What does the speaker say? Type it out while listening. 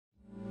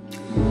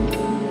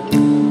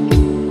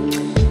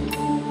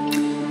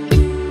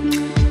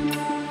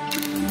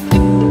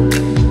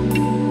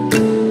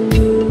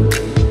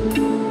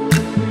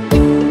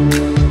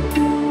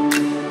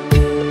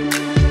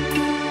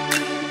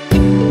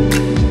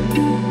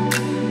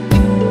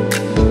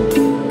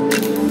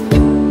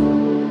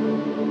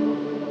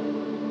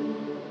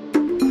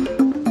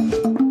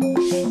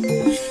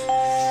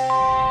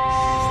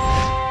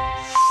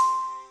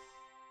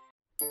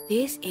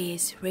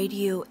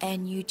Radio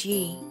NUG,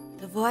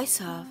 the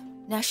voice of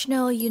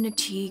National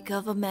Unity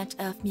Government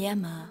of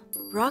Myanmar,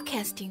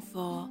 broadcasting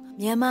for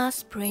Myanmar's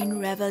Spring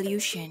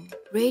Revolution.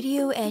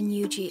 Radio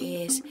NUG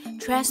is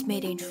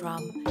transmitting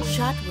from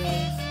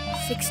shortwave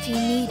 16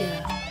 meter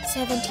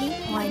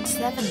 17.79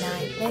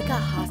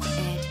 MHz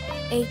at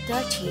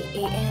 8:30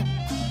 AM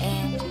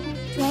and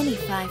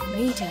 25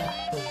 meter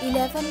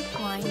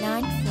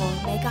 11.94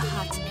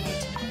 MHz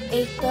at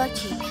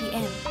 8:30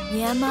 PM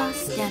Myanmar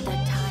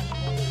Standard Time.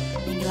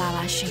 မင်္ဂလာ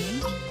ပါရှင်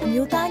အ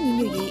မျိုးသားညီ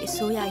ညွတ်ရေးအ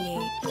စိုးရ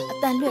ရဲ့အ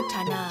တန်လွတ်ဌာ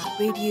န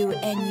Radio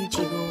NUG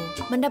ကို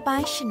မနက်ပို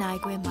င်း၈နာရီ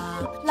ခွဲမှာ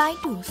လိုင်း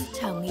တူ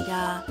6မီ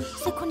တာ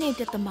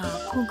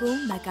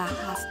19.9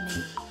 MHz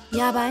နဲ့ည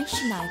ပိုင်း၈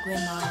နာရီခွဲ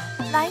မှာ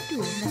လိုင်းတူ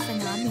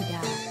25မီ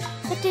တာ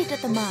17.9 MHz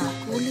တို့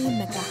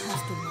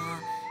မှာ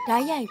ဓာ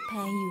တ်ရိုက်ဖ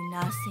မ်းယူ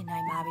နားဆင်နို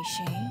င်ပါပြီ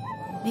ရှင်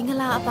မင်္ဂ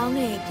လာအပေါင်း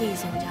နဲ့ပြည့်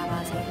စုံကြပါ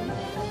စေ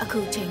အခု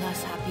ချိန်က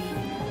စပြီး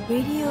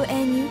Radio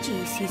NUG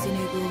စီစဉ်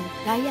တွေကို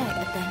ဓာတ်ရိုက်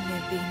အတန်လွှ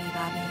င့်ပေးနေ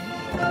ပါပြီ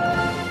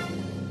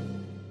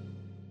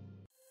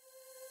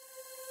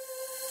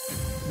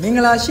မင်္ဂ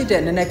လာရှိ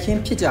တဲ့နနက်ခင်း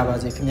ဖြစ်ကြပါ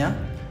စေခင်ဗျာ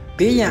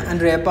ဘေးရန်အန္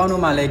တရာယ်ပေါင်း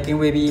တို့မှလည်းကင်း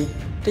ဝေးပြီး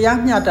တရား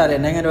မျှတတဲ့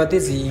နိုင်ငံတော်သ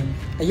စ်စီ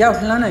အရောက်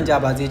လှမ်းနိုင်ကြ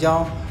ပါစေကြော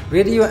င်း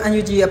Radio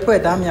NUG အဖွဲ့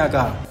သားများက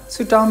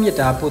ဆုတောင်းမေတ္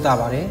တာပို့သ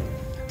ပါတယ်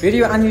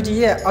Radio NUG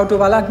ရဲ့အော်တို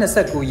ဘာလ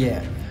29ရက်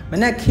မ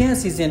နက်ခင်းအ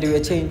စီအစဉ်တွေ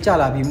အချိန်ကြာ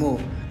လာပြီမို့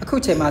အခု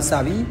ချိန်မှစ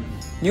ပြီး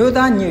မြို့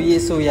သားညွရေး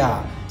အစိုးရ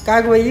ကာ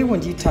ကွယ်ရေးဝ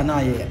န်ကြီးဌာန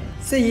ရဲ့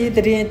စစ်ရေးသ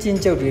တင်းအကျဉ်း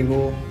ချုပ်တွေ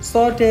ကို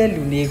စောတဲ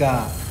လူနေက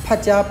ဖ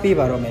တ်ကြားပေး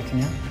ပါတော့မယ်ခင်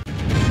ဗျာ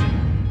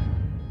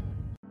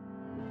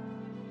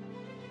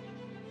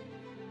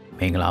မ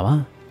င်္ဂလာပါ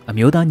အ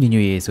မျိုးသားညီ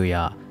ညွတ်ရေးအစိုးရ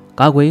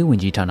ကာကွယ်ရေးဝန်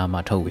ကြီးဌာနမှ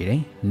ထုတ်ဝေ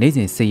တဲ့နေ့စ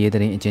ဉ်စစ်ရေးသ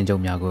တင်းအကျဉ်းချု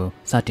ပ်များကို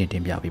စတင်တ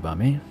င်ပြပေးပါ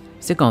မယ်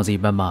စစ်ကောင်စီ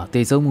ဘက်မှ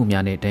တေဆုံးမှု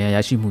များနဲ့ဒဏ်ရာရ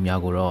ရှိမှုများ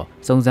ကိုတော့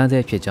စုံစမ်းဆဲ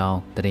ဖြစ်ကြောင်း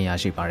သတင်းရ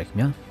ရှိပါရခင်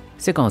ဗျာ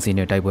စစ်ကောင်စီ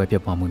နဲ့တိုက်ပွဲဖြ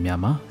စ်ပွားမှုများ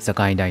မှာစ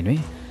ကိုင်းတိုင်းတွ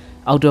င်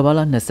အောက်တိုဘာလ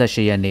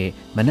28ရက်နေ့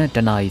မနက်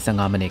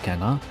10:15မိနစ်ခန့်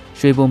က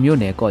ရွှေဘုံမြို့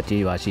နယ်ကော့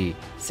ကျေးရွာရှိ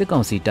စစ်ကော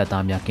င်စီတပ်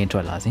သားများကင်းထွ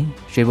က်လာစဉ်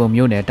ရွှေဘုံ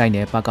မြို့နယ်တိုက်န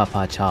ယ်ပကဖ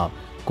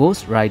6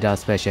 Ghost Rider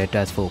Special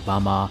Task Force ဘာ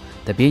မှာ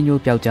တပင်းညို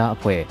ပျောက်ကြားအ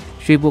ဖွဲ့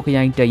ရွှေဘိုခ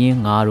ရိုင်တရင်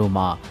9တို့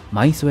မှ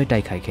မိုင်းဆွဲတို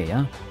က်ခိုက်ခဲ့ရာ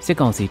စစ်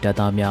ကောင်စီတပ်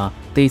သားများ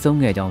တေဆုံး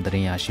ခဲ့ကြောင်းသတ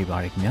င်းရရှိပါ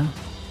ရခင်ဗျာ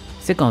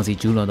စစ်ကောင်စီ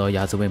ကျူးလွန်သော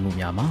ရာဇဝတ်မှု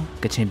များမှာ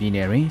ကချင်ပြည်န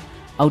ယ်တွင်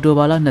အောက်တို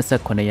ဘာလ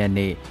28ရက်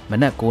နေ့မ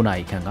နက်9:00နာ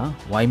ရီခန့်က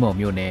ဝိုင်းမော်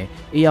မြို့နယ်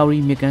ARI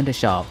မြကန်းတ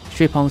လျှောက်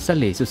ရွှေဖောင်ဆက်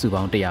လေစုစု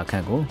ပေါင်း100ခ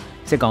န့်ကို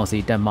စစ်ကောင်စီ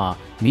တပ်မှ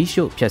မီး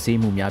ရှို့ဖျက်ဆီး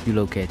မှုများပြု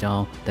လုပ်ခဲ့ကြော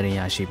င်းသတင်း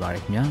ရရှိပါရ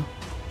ခင်ဗျာ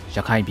ရ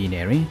ခိုင်ပြည်န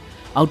ယ်တွင်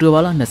အောက်တိုဘာ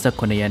လ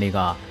28ရက်နေ့က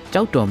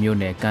ကြောက်တော်မြို့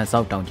နယ်ကန်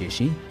ဆောက်တောင်ကြီး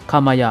ရှိခ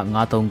မာယ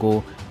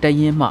939တ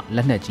ရင်မှလ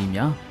က်နက်ကြီး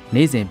များ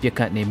နေ့စဉ်ပစ်ခ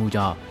တ်နေမှု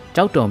ကြောင့်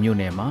ကြောက်တော်မြို့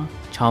နယ်မှာ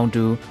ချောင်း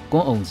တူကွ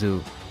န်းအောင်စု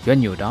ရွက်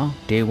ညိုတောင်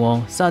ဒေဝွန်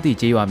စသည့်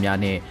ကျေးရွာများ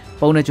နဲ့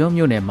ပုံနှကျွန်း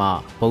မြို့နယ်မှာ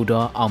ဗုဒ္ဓ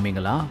အောင်မင်္ဂ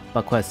လာပ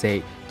ခွက်စိတ်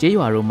ကျေး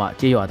ရွာတို့မှ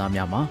ကျေးရွာသား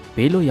များမှာ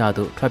ဘေးလွတ်ရာ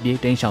သို့ထွက်ပြေး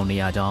တိမ်းရှောင်နေ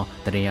ရကြောင်း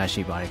သတင်းရ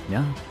ရှိပါရခင်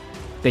ဗျာ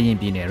ကရင်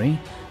ပြည်နယ်တွင်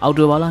အောက်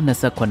တိုဘာလ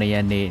28ရ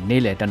က်နေ့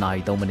နေ့လယ်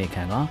10:03မိနစ်ခ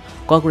န့်က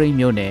ကော့ကရိတ်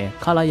မြို့နယ်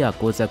ခလာရ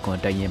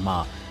69တရင်မှ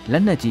လ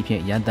က်နက်ကြီးဖြ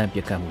င့်ရန်တမ်းပ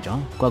စ်ခတ်မှုကြော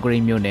င့်ကော့ကရိ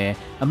တ်မြို့နယ်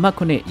အမှတ်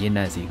9ရေ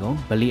နံစီကုန်း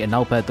ဗလီအ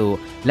နောက်ဘက်သို့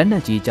လက်န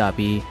က်ကြီးကျ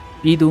ပြီး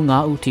ပြည်သူ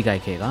9ဦးထိခို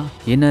က်ခဲ့က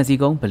ရေနံစီ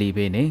ကုန်းဗလီ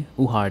ဘေးနှင့်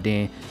ဦးဟာတ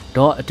င်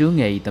ဒေါ်အတူးင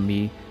ယ်၏သ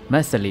မီးမ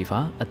တ်ဆလီဖာ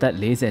အသက်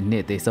40နှ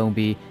စ်သေဆုံး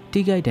ပြီးထိ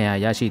ခိုက်ဒဏ်ရာ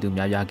ရရှိသူ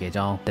များပြားခဲ့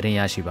ကြောင်းသတင်း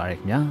ရရှိပါရ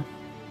ခင်ဗျာ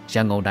ရ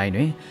န်ကုန်တိုင်း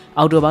တွင်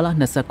အောက်တိုဘာလ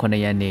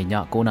28ရက်နေ့ည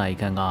9:00နာရီ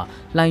ခန့်က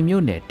လှိုင်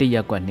မြို့နယ်1ရ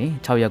ပ်ကွက်နှင့်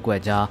6ရပ်ကွ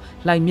က်ကြား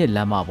လှိုင်မြစ်လ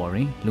မ်းမပေါ်တွ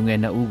င်လူငယ်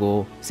2ဦးကို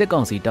စစ်ကော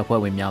င်စီတပ်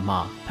ဖွဲ့ဝင်များမှ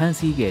ဖမ်း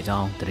ဆီးခဲ့ကြော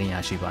င်းသတင်းရ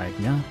ရှိပါရခ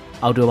င်ဗျာ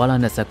အောက်တိုဘာလ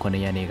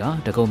28ရက်နေ့က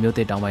ဒဂုံမြို့သ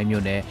စ်တောင်ပိုင်း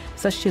မြို့နယ်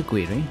18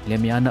ကွေတွင်လ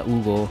င်မယား2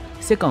ဦးကို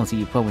စစ်ကောင်စီ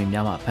အဖွဲ့ဝင်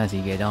များမှဖမ်း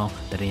ဆီးခဲ့ကြောင်း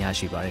သတင်းရ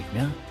ရှိပါရခင်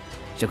ဗျာ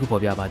ယခု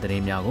ဖော်ပြပါသတ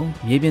င်းများကို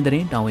မြေပြင်သတ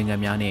င်းတာဝန်ခံ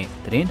များနဲ့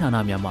သတင်းဌာန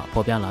များမှ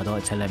ဖော်ပြလာသော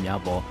အချက်အလက်များ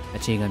ပေါ်အ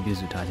ခြေခံပြု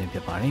စုထားခြင်းဖြ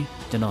စ်ပါတယ်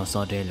ကျွန်တော်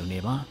စောတဲလူ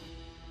နေပါ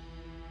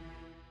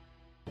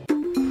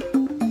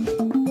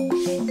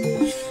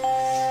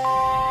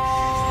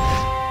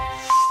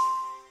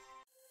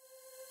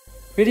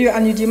Radio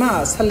NUG မှာ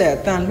ဆက်လက်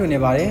အတန်လွှင့်နေ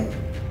ပါတယ်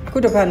အခု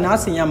တစ်ဖက်နား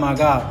ဆင်ရမှာ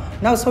က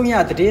နောက်ဆုံးရ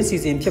သတင်းအစီ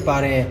အစဉ်ဖြစ်ပါ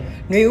တယ်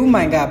ຫນွေဦး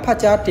မိုင်ကဖတ်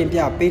ကြားတင်ပြ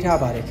ပေးထား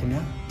ပါတယ်ခင်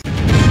ဗျာ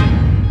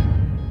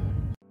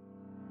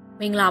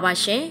မင်္ဂလာပါ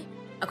ရှင်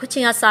အခုချိ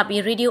န်ကစ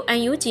ပြီး Radio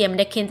NUG ရဲ့မ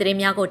နက်ခင်းသတင်း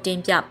များကိုတင်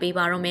ပြပေး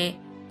ပါရမယ်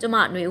ကျွန်မ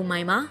ຫນွေဦးမို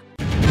င်ပါ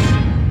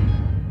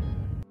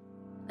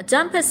အကြ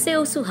မ်းဖက်စစ်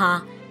အုပ်စုဟာ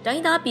တို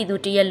င်းသားပြည်သူ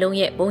တရက်လုံး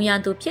ရဲ့ဘုံရန်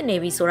သူဖြစ်နေ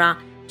ပြီဆိုတာ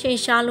ထင်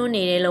ရှားလွန်း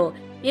နေတယ်လို့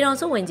ပြည်ထောင်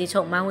စုဝန်ကြီး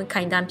ချုပ်မန်းဝင်း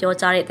ခိုင်တန်းပြော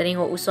ကြားတဲ့သတင်း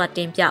ကိုဥစွာတ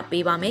င်ပြ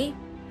ပေးပါမယ်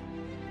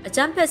။အကြ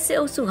မ်းဖက်စစ်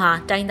အုပ်စုဟာ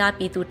တိုင်းသား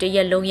ပြည်သူတရ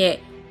က်လုံးရဲ့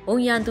ဘုံ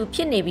ရန်သူဖြ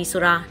စ်နေပြီ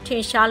ဆိုတာထ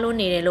င်ရှားလွန်း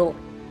နေတယ်လို့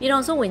ပြည်ထော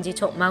င်စုဝန်ကြီး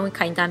ချုပ်မန်းဝင်း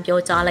ခိုင်တန်းပြော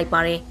ကြားလိုက်ပါ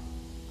တယ်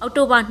။အောက်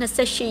တိုဘာ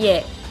28ရ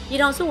က်ပြည်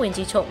ထောင်စုဝန်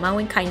ကြီးချုပ်မန်းဝ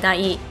င်းခိုင်တန်း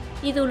၏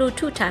ပြည်သူလူ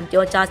ထုထံ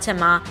ပြောကြားချက်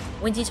မှာ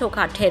ဝန်ကြီးချုပ်က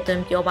ထည့်သွ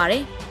င်းပြောပါတ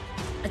ယ်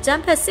။အကြ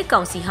မ်းဖက်စစ်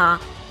ကောင်စီဟာ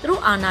သူ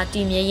တို့အာဏာတ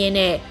ည်မြဲရေး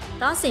နဲ့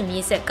သားစင်မြေ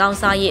ဆက်ကောင်း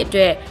စားရေးအ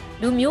တွက်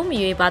လူမျိုးမ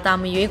ရွေးဘာသာ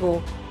မရွေးကို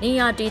နေ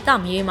ရာဒေသ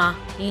မရွေးမှာ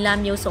နီလာ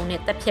မျိုးစုံ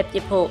နဲ့တက်ဖြတ်ပ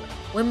စ်ဖို့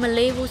ဝင်မ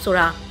လေးဘူးဆို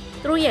တာ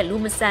သူတို့ရဲ့လူ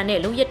မဆန်တဲ့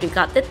လူရက်တွေက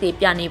တက်သေး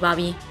ပြနေပါ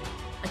ပြီ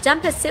။အကြမ်း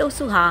ဖက်စစ်အုပ်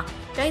စုဟာ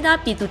တ တိုင်း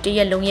သားပြည်သူတ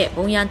ရက်လုံးရဲ့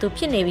ဘုံရန်သူဖြ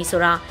စ်နေပြီဆို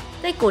တာ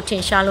တိတ်ကိုထ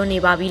င်ရှားလွ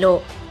န်းနေပါပြီလို့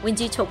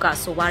ဝန်ကြီးချုပ်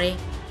ကဆိုပါတယ်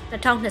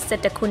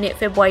2021ခုနှစ်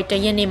ဖေဖော်ဝါရီ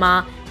1ရက်နေ့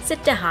မှာစစ်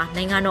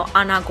တပ်ဟာနိုင်ငံတော်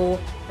အာဏာ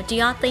ကိုမ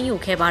တရားသိ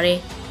မ်းယူခဲ့ပါ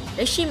တယ်လ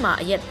က်ရှိမှာ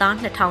အရက်သား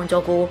2000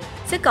ကျော်ကို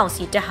စစ်ကောင်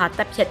စီတပ်ဟာတ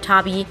ပ်ဖြတ်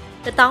ထားပြီး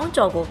1000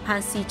ကျော်ကို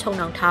ဖမ်းဆီးချုပ်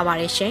နှောင်ထားပါတ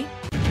ယ်ရှင်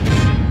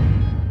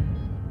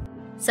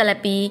ဆက်လက်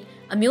ပြီး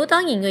အမျိုး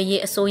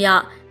သားညီညွတ်ရေးအစိုးရ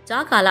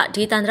ကြားကာ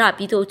လဒေသန္တရပြ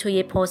ည်သူ့အုပ်ချုပ်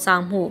ရေးဖော်ဆော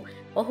င်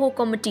မှုဗ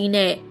ဟိုကော်မတီ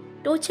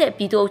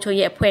နဲ့တိုးချဲ့ပြည်သူ့အုပ်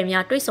ချုပ်ရေး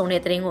အဖွဲ့များတွဲဆုံတဲ့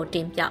သတင်းကို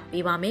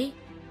တင်ပြပေးပါမယ်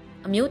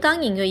။အမျိုး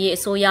သားညီညွတ်ရေး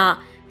အစိုးရ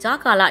ကြား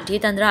ကာ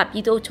လဒေသန္တရပြ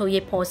ည်သူ့အုပ်ချုပ်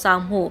ရေးဖော်ဆော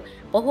င်မှုဗ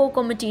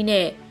ဟိုကော်မတီ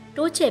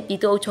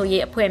နဲ့တိုးချဲ့ပြည်သူ့အုပ်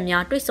ချုပ်ရေး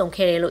အဖွဲ့များတွဲ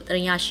ဆုံခဲ့တယ်လို့သ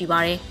တင်းရရှိပါ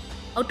ရယ်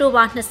။အောက်တို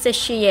ဘာ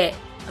28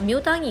ရက်အ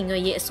မျိုးသားညီညွတ်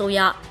ရေးအစိုး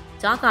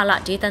ရကြားကာလ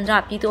ဒေသန္တ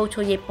ရပြည်သူ့အုပ်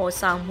ချုပ်ရေးဖော်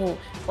ဆောင်မှု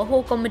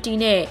ဗဟိုကော်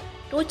မတီနဲ့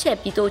တိုးချဲ့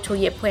ပြည်သူ့အုပ်ချုပ်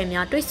ရေးအဖွဲ့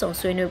များတွဲဆုံ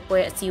ဆွေးနွေး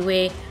ပွဲအစည်း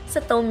အဝေး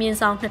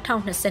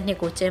73/2022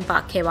ကိုကျင်း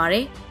ပခဲ့ပါ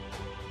တယ်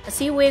။အစ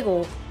ည်းအ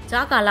ဝေးကို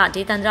ကြားကာ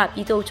လဒေသန္တရပြ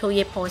ည်သူ့အုပ်ချုပ်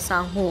ရေးဖော်ဆော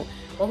င်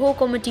မှုဗ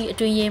ဟိုကော်မတီ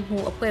အတွင်း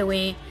ရေးမှူးအဖွဲ့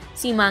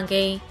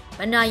ဝင်စီမံကိန်း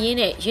ဗဏ္ဍာရေး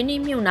နဲ့ယင်းနှိ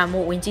မ့်မြုံနာမှု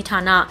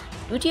ဝန်ကြီးဌာန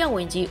ဒုတိယဝ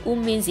န်ကြီး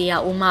ဦးမင်း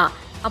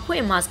စရာဦးမှအဖွဲ့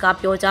အမှာစကား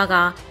ပြောကြား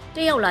ကတ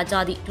က်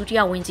ရောက်လာကြသ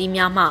ည့်ဒုတိယ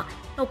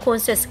ဝန်ကြီးများမှနှုတ်ခွ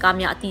န်းဆက်စကား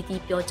များအသီး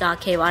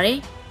သီးပြောကြားခဲ့ပါတယ်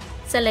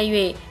။ဆက်လက်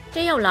၍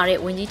တက်ရောက်လာ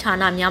တဲ့ဝန်ကြီးဌာ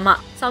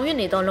နများမှဆောင်ရွက်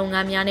နေသောလုပ်င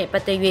န်းများနဲ့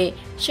ပတ်သက်၍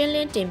ရှင်းလ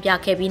င်းတင်ပြ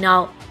ခဲ့ပြီးနော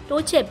က်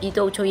တိုးချဲ့ပြည်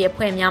သူ့အုပ်ချုပ်ရေးအ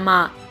ဖွဲ့များမှ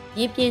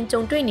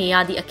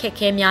ရည်ပြင်ကြုံတွေ့နေရသည့်အခက်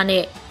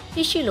အခဲများနဲ့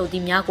သိရှိလို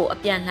သည့်များကိုအ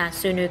ပြန်လှန်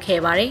ဆွေးနွေး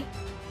ခဲ့ပါတယ်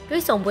။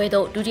တွဲဆုံ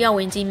ပွဲသို့ဒုတိယ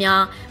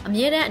ဝန်ကြီးများအ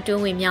မြဲတမ်းအတွ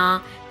င်းဝင်များ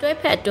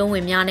တွဲဖက်အတွင်း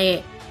ဝင်များနဲ့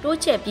တိုး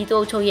ချဲ့ပြည်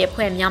သူ့အုပ်ချုပ်ရေးအ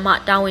ဖွဲ့များမှ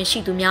တာဝန်ရှိ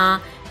သူများ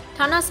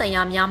ဌာနဆိုင်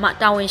ရာများမှ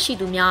တာဝန်ရှိ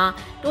သူများ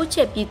တိုး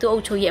ချဲ့ပြည်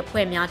သူ့အုပ်ချုပ်ရေးအ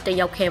ဖွဲ့များ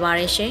တက်ရောက်ခဲ့ပါတ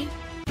ယ်ရှင်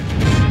။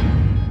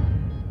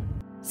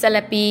ဆက်လ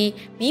က်ပြီး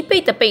မိပိ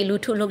တ်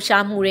တပိတ်လူထုလှုပ်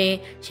ရှား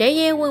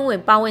မှုတွင်ရဲရဲဝင့်ဝ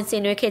င့်ပါဝင်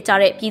ဆင်နွှဲခဲ့ကြ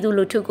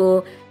တဲ့ပြည်သူလူထုကို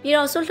ပြည်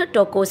တော်စု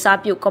လွှတ်တော်ကို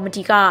စားပြုကော်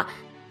မတီက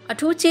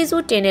အထူးကျေး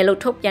ဇူးတင်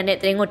တယ်လို့ထုတ်ပြန်တဲ့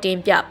သတင်းကို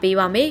တင်ပြပေး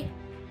ပါမယ်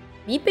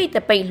။မိပိတ်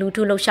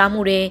တပိတ်လူထုလှုပ်ရှား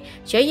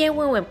မှုတွင်ရဲရဲဝ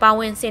င့်ဝ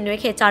င့်ပါဝင်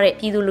ဆင်နွှဲခဲ့ကြ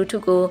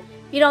တဲ့ပြည်သူလူထုကို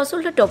ပြည်တော်စု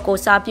လွှတ်တော်ကို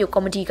စားပြု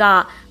ကော်မတီက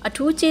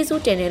အထူးကျေး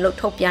ဇူးတင်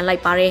တယ်လို့ထုတ်ပြန်လို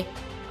က်ပါတယ်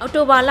။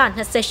အောက်တိုဘာလ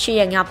28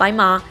ရက်ညပိုင်း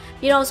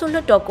မှာပြည်တော်စုလွှ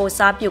တ်တော်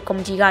ကိုစားပြုကော်မ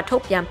တီ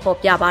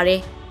ကထုတ်ပြန်ဖော်ပြပါတယ်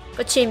။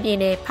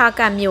ကချင်ပြည်နယ်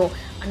ဖားကတ်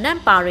မြို့အ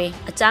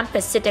နက်ပါတွင်အကြမ်းဖ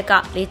က်စစ်တပ်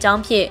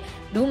ကလေကြောင်းဖြ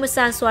င့်လူမ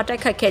ဆန်စွာ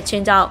တိုက်ခတ်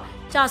ခဲ့ခြင်းကြော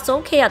င့်ကြာ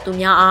ဆုံးခဲ့ရသူ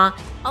များ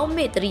အားအောက်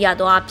မေ့တရိယာ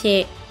သောအဖြ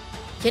စ်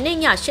ယနေ့ည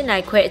8:00 နာ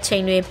ရီခွဲအ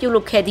ချိန်တွင်ပြု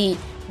လုပ်ခဲ့သ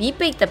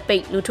ည့်မိပိတ်တပိ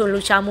တ်လူထု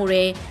လှုပ်ရှားမှုတွ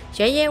င်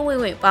ရဲရဲဝင့်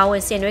ဝင့်ပါ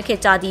ဝင်ဆင်နွှဲ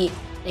ခဲ့ကြသ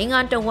ည့်နိုင်ငံ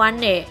တော်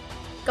ဝန်နှင့်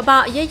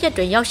ကမ္ဘာအရက်ရက်တွ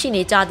င်ရောက်ရှိ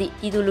နေကြသည့်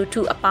ပြည်သူလူ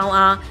ထုအပေါ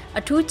င်းအား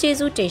အထူးကျေး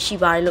ဇူးတင်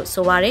ရှိပါတယ်လို့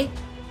ဆိုပါတယ်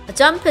။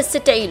အကြမ်းဖက်စစ်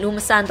တပ်၏လူ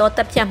မဆန်သောတ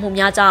ပ်ဖြတ်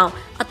မှုများကြောင့်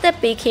အသက်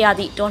ပေးခဲ့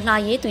ရသ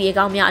ည့်တော်လှန်ရေးသူရဲ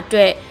ကောင်းများ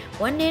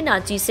အတွက်ဝန်နေနာ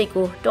ကြီးစိတ်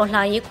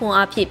ကိုတော်လှန်ရေးခွန်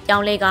အားဖြင့်ပြော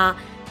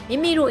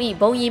င်းလဲကာမိမိတို့၏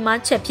ဘုံရည်မှ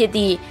န်းချက်ဖြစ်သ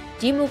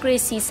ည့်ဒီမို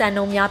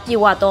ကရေစီစံနှုန်းများပြည့်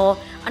ဝသော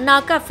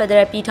အနာဂတ်ဖက်ဒ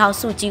ရယ်ပြည်ထောင်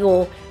စုကြီး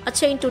ကိုအ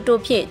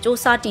ချိန်တူတူဖြင့်စ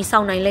조사တည်ဆော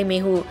က်နိုင်လိမ့်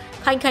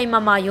မယ်ဟုခိုင်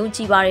ခိုင်မာမာယုံကြ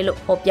ည်ပါ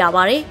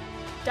တယ်လို့ဖော်ပြပါတယ်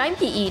။တိုင်း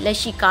ပြည်၏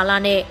လက်ရှိကာ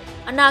လနဲ့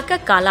အနာဂ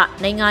တ်ကာ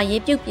လနိုင်ငံ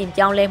ရေးပြုပြင်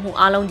ပြောင်းလဲမှု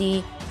အလုံးသ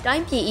ည်တိုင်း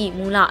ပြည်၏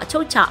မူလအ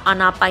ချုပ်အ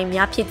ခြာအာဏာပိုင်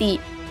များဖြစ်သည့်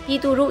ပြည်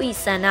သူတို့၏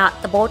ဆန္ဒ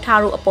သဘော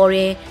ထားတို့အပေါ်တွ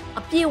င်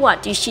အပြည့်အဝ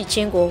တည်ရှိခြ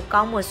င်းကို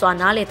ကောင်းမွန်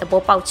စွာနားလည်သ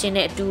ဘောပေါက်ခြ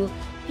င်းနဲ့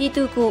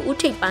အတူပြည်သူကို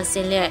ဥထိပ်ပန်းစ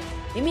င်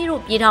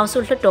လက်မိမိတို့ပြည်ထောင်စု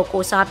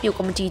လွှတ်တော်ကိုစားပြု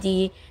ကော်မတီသ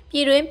ည်ပြ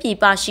ည်တွ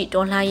င်းပြည်ပ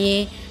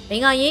ရှိတော်လှန်ရေး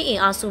နိုင်ငံရေး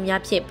အင်အားစု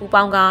များဖြင့်ပူး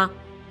ပေါင်းကာ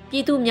ပြ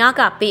ည်သူများ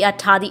ကပေး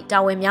အပ်ထားသည့်တာ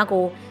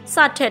ဝန်များကို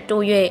စထက်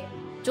တိုး၍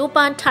ကြိုးပ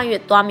မ်းထ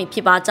မ်းရွက်သွားမည်ဖြ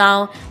စ်ပါကြော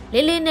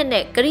င်းလေးလေးနက်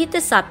နက်ကတိ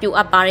သစ္စာပြု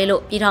အပ်ပါတယ်လို့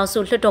ပြည်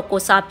ထောင်စုလွှတ်တော်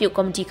ကိုစား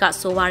ပြုကော်မတီ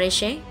ကဆိုပါ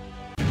ရရှင်။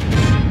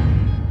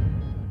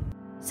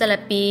ဆက်လ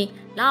က်ပြီး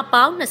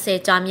လပေါင်း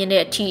20ကြာမြင့်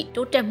တဲ့အထိ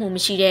တိုးတက်မှု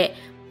မရှိ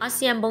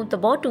တဲ့အာဆီယံဘုံ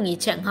သဘောတူညီ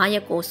ချက်9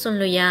ရက်ကိုဆွ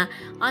န့်လွှတ်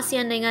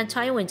ရန်အာဆီယံနိုင်ငံ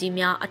ခြားရေးဝန်ကြီး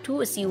များအထူး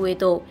အစည်းအ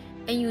ဝေးသို့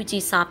NUG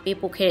စာ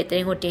ပေးပို့ခဲ့တဲ့သ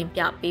တင်းကိုတင်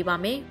ပြ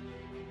ပေးပါမယ်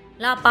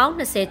။လပေါင်း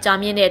20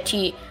ကြာမြင့်တဲ့အထိ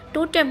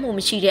တိုးတက်မှု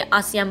မရှိ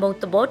တဲ့အာဆီယံဘုံ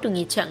သဘောတူညီ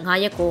ချက်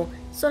9ရက်ကို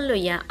ဆွန့်လွှ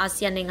တ်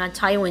ရန်အာဆီယံနိုင်ငံ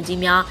ခြားရေးဝန်ကြီး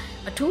များ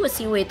အထူးအစ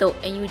ည်းအဝေးသို့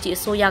NUG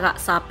အစိုးရ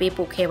ကစာပေး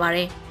ပို့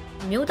ခဲ့ပါတယ်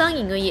။မြို့သား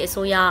ညီညွတ်ရေးအ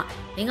စိုး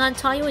ရနိုင်ငံ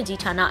ခြားရေးဝန်ကြီး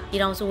ဌာ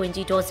နပြည်ထောင်စု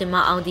ဝန်ကြီးဒေါ်စင်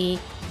မအောင်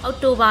သည်အောက်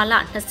တိုဘာလ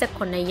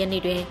28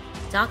ရက်နေ့တွင်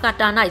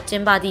ဂျာကာတာ၌ကျ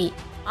င်းပသည့်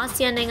အာ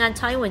ဆီယံ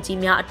နိုင်ငံခြားရေး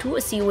ဝန်ကြီးများအ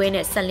ထူးအစည်းအဝေးနှ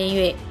င့်ဆက်လင်း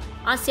၍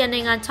အာဆီယံ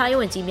နိုင်ငံခြားရေး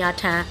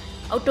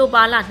ဝန်ကြီးများထံအောက်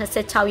တိုဘာလ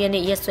26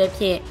ရက်နေ့ရက်စွဲ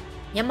ဖြ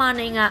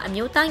င့်မြန်မာနိုင်ငံ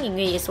အမျိုး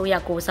သားညီညွတ်ရေးအစိုးရ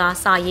ကိုစား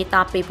စာ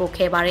ရေးသား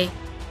ပေးပို့ခဲ့ပါတယ်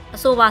။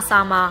အဆိုပါ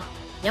စာ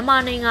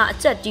မှာမြန်မာနိုင်ငံ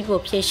အကျပ်တီး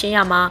ကိုဖြေရှ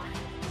င်းရ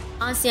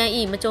မှာအာဆီယံ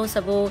၏မကြုံစ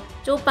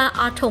ဘူးကျိုးပန်း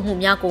အားထုတ်မှု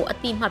များကိုအ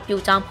တိမတ်ပြု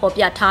ကြော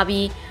င်းဖော်ပြထား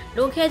ပြီး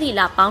လွန်ခဲ့သ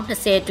ည့်လပေါင်း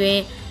20တွင်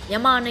မြန်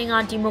မာ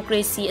နိုင်ငံဒီမို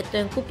ကရေစီအသွ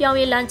င်ကူးပြောင်း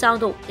ရေးလမ်းကြောင်း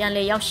သို့ပြန်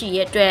လည်ရောက်ရှိရ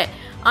တဲ့အတွက်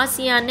အာ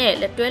ဆီယံနှ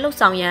င့်လက်တွဲလှုပ်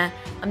ဆောင်ရန်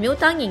အမျိုး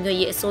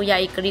သားညီညွတ်ရေးအစိုးရ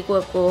၏ကတိက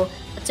ဝတ်ကို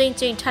အကြိမ်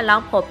ကြိမ်ထပ်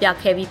လောင်းဖော်ပြ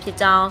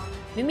ခဲ့ပြီးဖြစ်ကြောင်း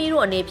မိမိ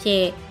တို့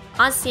အနေဖြင့်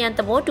အာဆီယံ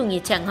သဘောတူညီ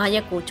ချက်9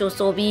ရက်ကိုကြို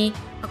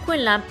ဆိုပြီးအခွ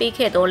င့်အလမ်း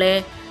ပေးခဲ့တော့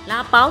လဲ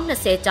လပေါင်း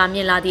20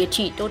ကြာမြင့်လာသည့်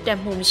အထိတိုးတက်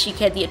မှုမ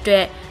ရှိခဲ့သည့်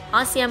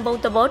အတွက်အာဆီယံဘုံ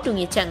သဘောတူ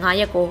ညီချက်9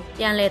ရက်ကိုပြ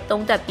န်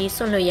လည်သုံးသပ်ပြီး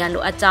ဆွန့်လွှတ်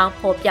ရန်လိုအပ်ကြောင်း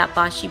ဖော်ပြ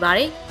ပါရှိပါတ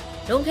ယ်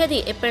။ လွန်ခဲ့သ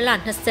ည့်ဧပြီလ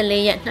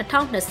24ရက်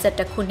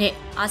2021ခုနှစ်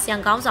အာဆီယံ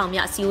ခေါင်းဆောင်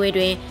များအစည်းအဝေး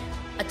တွင်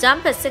အကြမ်း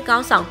ဖက်စစ်ကော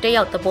င်ဆောင်တက်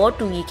ရောက်သဘော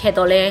တူညီခဲ့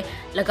တော်လဲ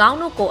၎င်း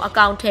တို့ကိုအ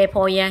ကောင့်ထဲ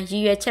ပေါ်ရန်ရ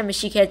ည်ရွယ်ချက်မ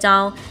ရှိခဲ့ကြော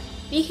င်း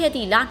ပြီးခဲ့သ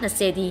ည့်လ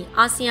20သည်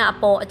အာဆီယံအ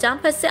ပေါ်အကြမ်း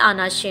ဖက်စစ်အာ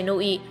ဏာရှင်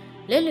တို့၏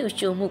လက်လူ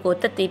ရှုမှုကို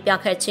တက်သေးပြ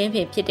ခတ်ခြင်းဖြ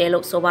င့်ဖြစ်တယ်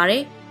လို့ဆိုပါတ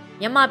ယ်။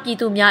မြန်မာပြည်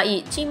သူများ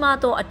၏ကြီးမား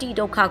သောအတိ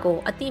ဒုက္ခကို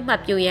အတိမ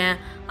တ်ပြုရန်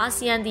အာ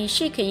ဆီယံသည်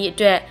ရှိခရီးအ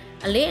တွက်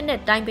အလေးအန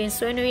က်တိုင်းပင်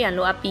ဆွေးနွေးရန်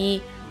လိုအပ်ပြီး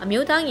အ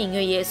မျိုးသားညီ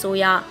ညွတ်ရေးအစိုး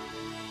ရ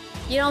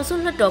ပြည်ထောင်စု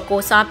လွှတ်တော်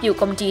ကိုစားပြု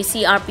ကော်မတီ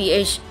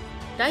CRPH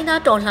တိုင်း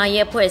သားတော်လှန်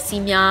ရေးအဖွဲ့အစ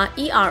ည်းများ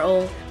ERO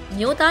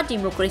မျိုးသားဒီ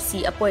မိုကရေစီ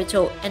အဖွဲ့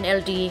ချုပ်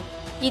NLD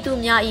ပြည်သူ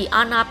များ၏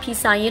အာဏာဖီ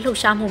ဆန်ရေးလှုပ်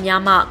ရှားမှု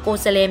များမှကိုယ်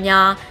စားလှယ်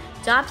များ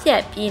ကြားဖြ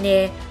တ်ပြည်န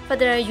ယ်ဖက်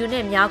ဒရယ်ယူန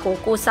စ်များကို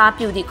ကိုစား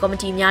ပြုသည့်ကော်မ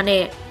တီများ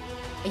နဲ့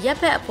အရက်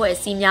ဖက်အဖွဲ့အ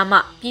စည်းများမှ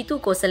ပြည်သူ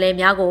ကိုယ်စားလှယ်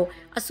များကို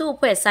အစုအ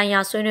ဖွဲ့ဆိုင်ရာ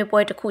ဆွေးနွေးပွဲ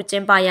တစ်ခုကျ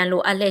င်းပရန်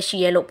လိုအပ်လျက်ရှိ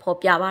ရလို့ဖော်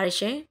ပြပါရ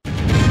ရှင်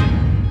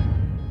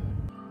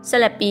။ဆ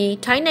က်လက်ပြီး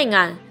ထိုင်းနိုင်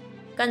ငံ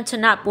ကန်ချ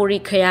နဘူ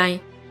ရီခရိုင်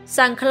စ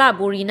န်ခလ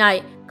ဘူရီ၌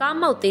ကား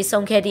မောက်သေး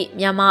ဆုံးခဲ့သည့်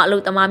မြန်မာအလု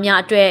ပ်သမားများ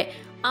အတွက်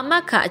အမ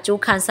တ်ခအ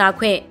ကျိုးခံစား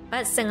ခွင့်ဘ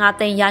တ်15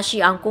သိန်းရရှိ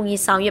အောင်ကူညီ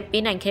ဆောင်ရွက်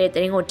ပေးနိုင်ခဲ့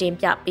တဲ့တဲ့ရင်ကိုတင်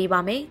ပြပေးပါ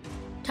မယ်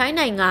။ထိုင်း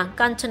နိုင်ငံ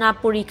ကန်ချန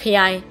ဘူရီခ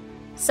ရိုင်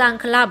စန်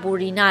ခလဘူ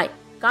ရီ၌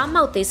ကား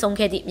မောက်သေးဆုံး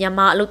ခဲ့သည့်မြန်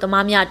မာအလုပ်သ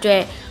မားများအတွ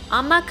က်အ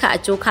မတ်ခအ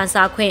ကျိုးခံ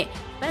စားခွင့်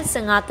ဘတ်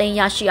15သိန်း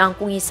ရရှိအောင်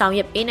ကူညီဆောင်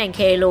ရွက်ပေးနိုင်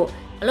ခဲ့လို့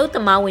အလုပ်သ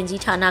မားဝန်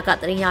ကြီးဌာနက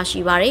သတင်းရရှိ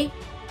ပါရယ်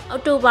။အော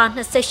က်တိုဘာ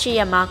28ရ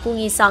က်မှာကူ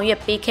ညီဆောင်ရွ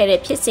က်ပေးခဲ့တဲ့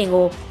ဖြစ်စဉ်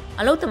ကို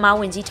အလုပ်သမား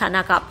ဝန်ကြီးဌာန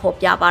ကဖော်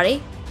ပြပါရယ်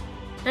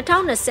။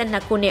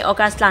2022ခုနှစ်ဩ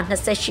ဂတ်လ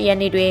28ရက်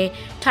နေ့တွင်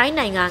ထိုင်း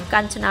နိုင်ငံက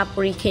န်ချနာဘူ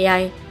ရီခရို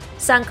င်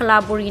စန်ခလာ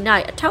ဘူရီ၌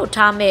အထောက်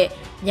ထားမဲ့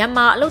မြန်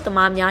မာအလုပ်သ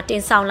မားများတ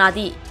င်ဆောင်လာသ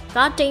ည့်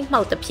ကားတိမ်း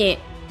မှောက်သဖြင့်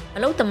အ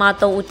လုပ်သမား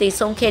3ဦးသေ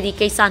ဆုံးခဲ့သည့်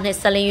ကိစ္စနှင့်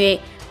ဆက်လျင်း၍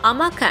အာ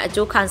မခံအ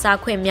ကျိုးခံစား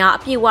ခွင့်များအ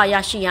ပြည့်အဝရ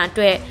ရှိရန်အ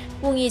တွက်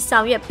ကူညီဆော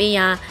င်ရွက်ပေးရ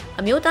န်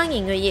အမျိုးသားညီ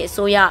ညွတ်ရေးအ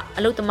စိုးရအ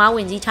လုပ်သမားဝ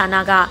န်ကြီးဌာန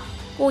က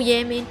ကိုရဲ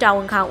မင်းတာဝ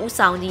န်ခံဦး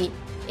ဆောင်သည့်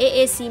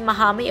AAC မ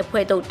ဟာမိတ်အ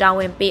ဖွဲ့တို့တာဝ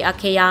န်ပေးအပ်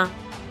ခဲ့ရာ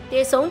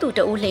သေဆုံးသူ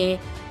2ဦးလျှင်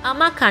အာ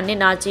မခံနစ်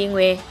နာခြင်း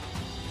ငွေ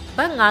ဘ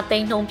တ်5သိ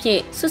န်းနှုန်းဖြ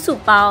င့်စုစု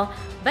ပေါင်း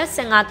ဘတ်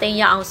15သိန်း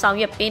ရအောင်ဆောင်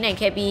ရွက်ပေးနိုင်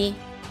ခဲ့ပြီး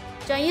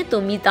ကျန်ရစ်သူ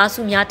မိသား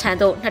စုများထံ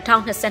သို့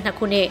2022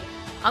ခုနှစ်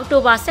အောက်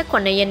တိုဘာ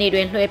18ရက်နေ့တွ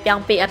င်လွှဲပြော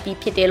င်းပေးအပ်ပြီး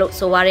ဖြစ်တယ်လို့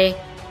ဆိုပါရယ်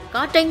။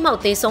ကားတိမ်းမှောက်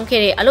သေးဆုံး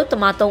ခဲ့တဲ့အလုပ်သ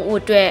မား3ဦး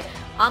အတွက်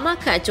အာမ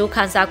ခံအကျိုး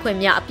ခံစားခွင့်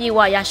များအပြည့်အဝ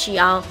ရရှိ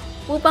အောင်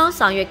ပူးပေါင်း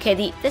ဆောင်ရွက်ခဲ့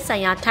သည့်သက်ဆို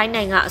င်ရာထိုင်း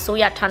နိုင်ငံအစိုး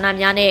ရဌာန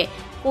များနဲ့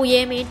ကိုရဲ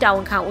မင်းတာဝ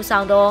န်ခံဦးဆော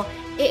င်သော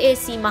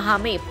AAC မဟာ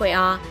မိတ်အဖွဲ့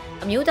အား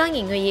အမျိုးသား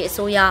ညီညွတ်ရေးအ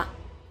စိုးရ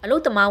အလု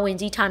ပ်သမားဝန်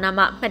ကြီးဌာန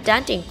မှမှတ်တ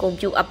မ်းတင်ကုန်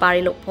ပြုအပ်ပါတ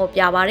ယ်လို့ဖော်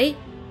ပြပါရယ်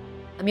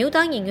။အမျိုး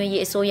သားညီညွတ်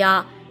ရေးအစိုးရ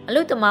အ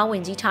လုပ်သမားဝ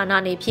န်ကြီးဌာန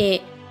နေဖြင့်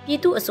ပြည်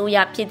သူ့အစိုးရ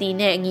ဖြစ်သည့်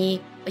နဲ့အညီ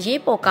အရေး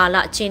ပေါ်ကာလ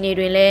အခြေအနေ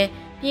တွင်လည်း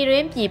ပြည်တွ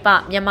င်းပြည်ပ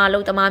မြန်မာအလု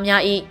ပ်သမား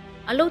များ၏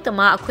အလုပ်သ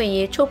မားအခွင့်အ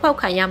ရေးချိုးဖောက်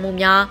ခံရမှု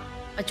များ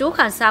အကျိုး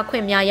ခံစားခွ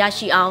င့်များရ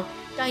ရှိအောင်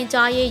တိုင်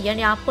ကြားရေးရန်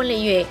ရာဖွင့်လှ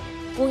စ်၍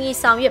ကူညီ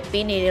ဆောင်ရွက်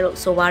ပေးနေတယ်လို့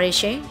ဆိုပါရ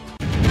ရှင်။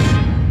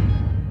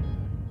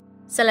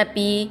ဆက်လက်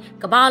ပြီး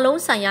ကမ္ဘာ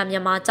လုံးဆိုင်ရာမြ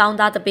န်မာចောင်း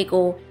သားတပိတ်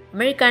ကိုအ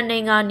မေရိကန်နို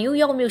င်ငံနယူး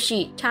ယောက်မြို့ရှိ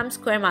Times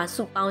Square မှာ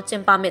စုပေါင်းကျ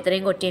င်းပမယ့်တဲ့ရ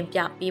င်ကိုတင်ပြ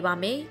ပေးပါ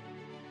မယ်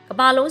။ကမ္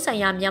ဘာလုံးဆို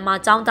င်ရာမြန်မာ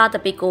ចောင်းသားတ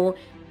ပိတ်ကို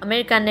အမေ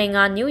ရိကန်နိုင်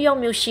ငံနယူးယောက်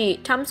မြို့ရှိ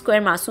Times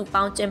Square မှာစု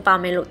ပေါင်းကျင်းပ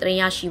မယ်လို့သတင်း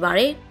ရရှိပါရ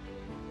ယ်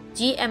။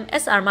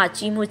 GMSR မှ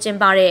ကြီးမှုကျင်း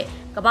ပတဲ့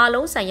ကမ္ဘာ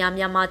လုံးဆိုင်ရာ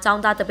မြန်မာចော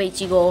င်းသားတပိတ်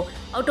ကြီးကို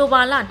အောက်တို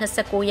ဘာလ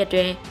29ရက်တွ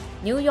င်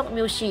နယူးယောက်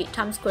မြို့ရှိ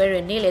Times Square တွ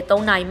င်နေ့လယ်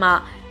3နာရီမှ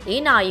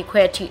4နာရီ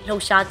ခွဲအထိလှု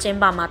ပ်ရှားကျင်း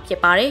ပမှာဖြ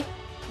စ်ပါတယ်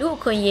။လူအ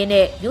ခွင့်အရေး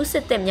နဲ့လူစ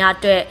စ်တပ်များ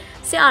အတွက်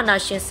စစ်အာဏာ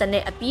ရှင်စန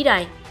စ်အပြီးတို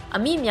င်အ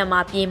မိမြန်မာ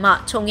ပြည်မှ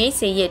ခြုံငိမ့်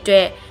စေရအတွ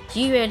က်ရ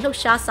ည်ရွယ်လှုပ်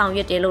ရှားဆောင်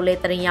ရွက်တယ်လို့လ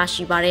ည်းသတင်းရ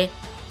ရှိပါရယ်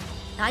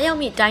။ဒါရောက်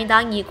မိတိုင်း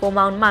သားညီကို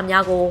မောင်နှမ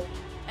များကို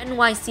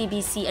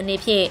NYCBC အနေ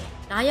ဖြင့်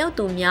ဓာရောက်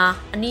သူများ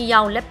အနီ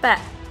ရောင်လက်ပတ်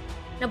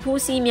နှစ်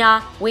ဖူးစီးများ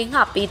ဝေငှ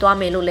ပေးသွား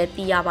မယ်လို့လည်း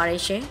သိရပါတ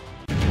ယ်ရှင်။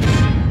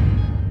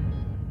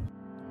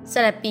ဆ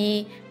က်လက်ပြီး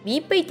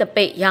မီးပိတ်တ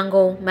ပိတ်ရန်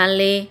ကုန်မန္တ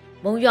လေး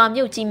မုံရွာ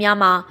မြို့ကြီးများ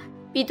မှာ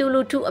ပြည်သူ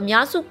လူထုအ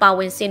များစုပါဝ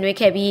င်ဆင်နွှဲ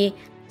ခဲ့ပြီး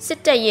စ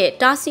စ်တပ်ရဲ့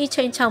တားဆီး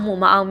ချိန်ချောက်မှု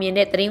မအောင်မြင်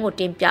တဲ့သတင်းကို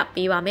တင်ပြ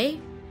ပေးပါမယ်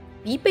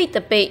။မီးပိတ်တ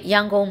ပိတ်ရ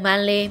န်ကုန်မန္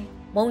တလေး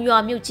မုံရွာ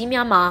မြို့ကြီး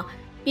များမှာ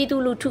ပြည်သူ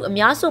လူထုအ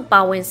များစုပါ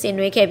ဝင်ဆင်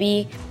နွှဲခဲ့ပြီး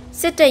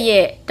စစ်တပ်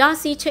ရဲ့တား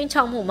ဆီးချိန်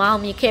ချောက်မှုမအော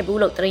င်မြင်ခဲ့ဘူး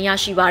လို့သတင်းရ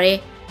ရှိပါရယ်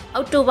။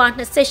အောက်တိုဘာ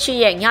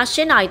28ရက်ည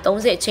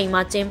8:30အချိန်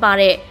မှာကျင်းပ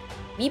တဲ့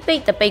မီးပိ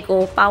တ်တပိတ်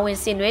ကိုပါဝင်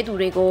ဆင်နွှဲသူ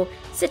တွေကို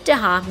စစ်တပ်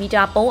ဟာမီ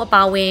တာပုံးအ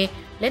ပါဝင်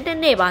လက်နက်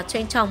နဲ့ပါချိ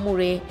န်ချောက်မှု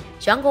တွေ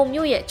ရန်ကုန်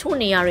မြို့ရဲ့ချို့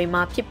နေရာတွေ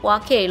မှာဖြစ်ပွား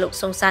ခဲ့လို့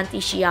စုံစမ်းသိ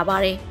ရှိရပါ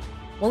တယ်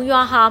။မုံ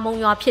ရွာဟာမုံ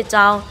ရွာဖြစ်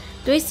ကြောင်း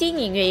သွေးစည်း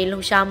ညီညွတ်ရေးလှု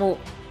ပ်ရှားမှု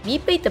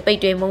မီးပိတ်တပိတ်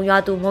တွေမုံရွာ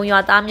သူမုံရွာ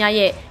သားများ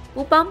ရဲ့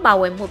ပူးပေါင်းပါ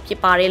ဝင်မှုဖြစ်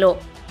ပါတယ်လို့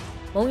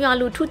မုံရွာ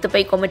လူထုတပိ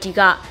တ်ကော်မတီ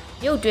က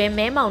မြို့တွင်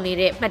မဲမောင်နေ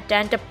တဲ့မှတ်တ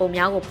မ်းတပ်ပုံ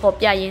များကိုဖော်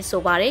ပြရင်း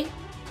ဆိုပါတယ်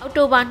။အောက်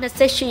တိုဘာ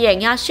28ရက်ည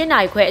8:00နာ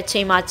ရီခွဲအချိ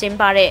န်မှာကျင်း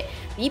ပတဲ့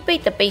မီးပိ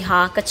တ်တပိတ်ဟာ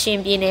ကချင်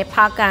ပြည်နယ်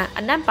ဖားကန့်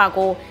အနက်ပါ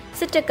ကိုစ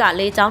စ်တပ်က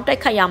လေကြောင်းတို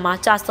က်ခတ်ရာမှာ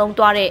ကြာဆုံး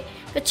သွားတဲ့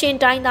ကချင်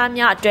တိုင်းသား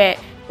များအတွက်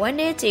ဝမ်း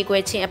နည်းကြေကွဲ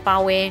ခြင်းအပါ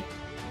အဝင်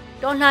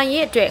တော်လှန်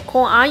ရေးအတွက်ခွ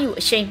န်အားယူ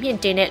အရှိန်မြင့်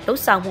တင်တဲ့လှု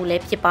ပ်ဆောင်မှုလ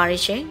ည်းဖြစ်ပါရ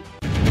ရှင်။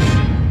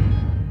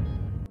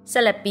ဆ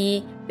က်လက်ပြီး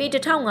ပေ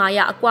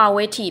1500အကွာ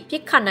ဝဲထိပ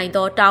စ်ခတ်နိုင်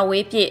သောတာ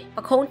ဝေးပစ်ပ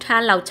ခုံးထ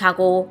မ်းလောက်ချ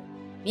ကို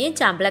မြင်း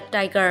ချံ Black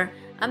Tiger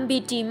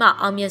MBT မှ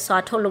အောင်မြင်စွာ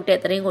ထုတ်လုပ်တဲ့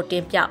သတင်းကိုတ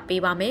င်ပြ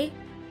ပေးပါမယ်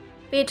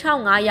။ပေ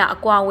1500အ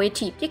ကွာဝေး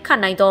ထိပြစ်ခ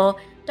တ်နိုင်သော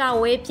တာ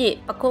ဝဲပြစ်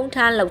ပကုံးထ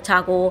မ်းလောက်ချ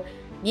ကို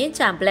မြင်း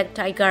ချံ Black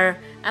Tiger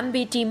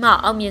MBT မှ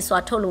အောင်မြင်စွာ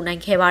ထုတ်လုပ်နို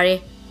င်ခဲ့ပါတယ်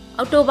။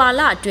အောက်တိုဘာ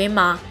လအတွင်း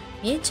မှာ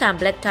မြင်းချံ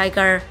Black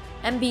Tiger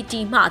MBT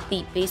မှအသိ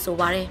ပေးဆို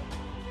ပါတယ်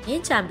။မြ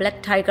င်းချံ Black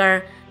Tiger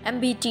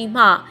MBT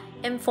မှ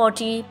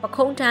M40 ပ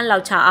ကုံးထမ်းလော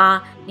က်ချအား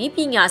ဤပ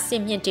ညာစ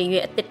စ်မြင့်တင်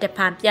၍အသစ်တဖ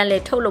န်ပြန်လ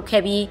ည်ထုတ်လုပ်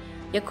ခဲ့ပြီး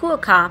ယခု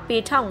အခါပေ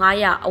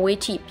1500အဝေး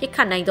ထိပြစ်ခ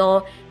တ်နိုင်သော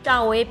တာ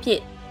ဝဲပြ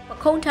စ်ပ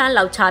ကုံးထမ်း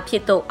လောက်ချဖြ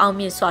စ်သို့အောင်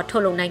မြင်စွာထု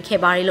တ်လုပ်နိုင်ခဲ့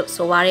ပါတယ်လို့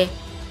ဆိုပါတယ်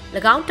။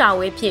၎င်းတာ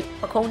ဝဲဖြစ်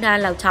ပကုံးထမ်း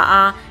လောက်ချ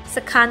အားစ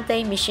ခန်းသိ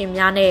မ်းမရှင်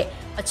များနဲ့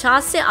အ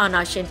ခြားစစ်အာ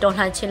ဏာရှင်တော်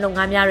လှန်ခြင်းလုပ်င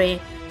န်းများတွင်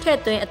ထည့်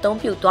သွင်းအသုံး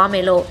ပြုသွားမ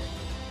ယ်လို့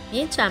မြ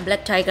င်းချံ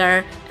Black Tiger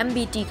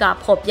MBT က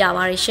ဖော်ပြ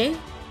ပါတယ်ရှင်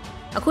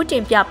။အခုတ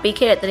င်ပြပေး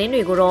ခဲ့တဲ့သတင်း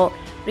တွေကိုတော့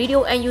Radio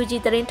NUG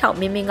သတင်းထောက်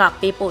မင်းမင်းက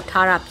ပေးပို့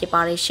ထားတာဖြစ်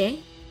ပါတယ်ရှင်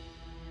။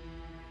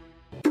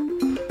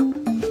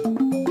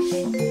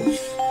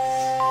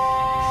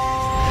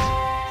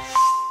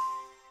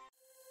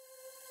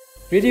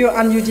 Radio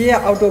NUG ရဲ့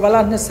အော်တိုဘာလ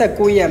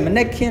29ရက်မန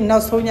က်ခင်းနော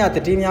က်ဆုံးညသ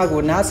တင်းများ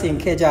ကိုနားဆင်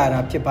ခဲ့ကြရတာ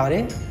ဖြစ်ပါတ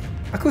ယ်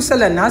။အခုဆက်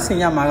လက်နားဆင်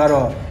ရမှာက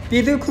တော့ပြ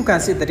ည်သူ့ခုခံ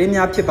စစ်သတင်း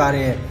များဖြစ်ပါတ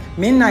ယ်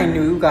။မင်းနိုင်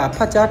လူဦးကဖ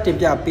တ်ကြားတင်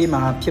ပြပေး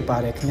မှာဖြစ်ပါ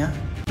တယ်ခင်ဗျာ။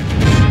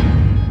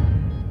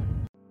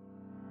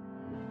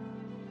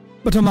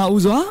ပထမ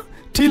ဦးစွာ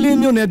ထီလင်း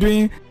မြို့နယ်တွင်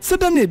စစ်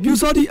တပ်နှင့်ပြူ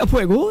စောတိအ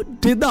ဖွဲ့ကို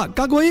ဒေသ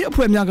ကာကွယ်ရေးအ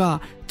ဖွဲ့များက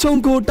ခြုံ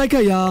ကိုတိုက်ခ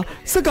တ်ရာ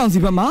စစ်ကောင်စီ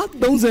ဘက်မှ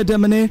30တ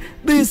မင်း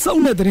သေ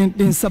ဆုံးတဲ့သတင်း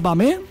တင်ဆက်ပါ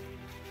မယ်။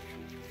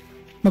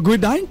မ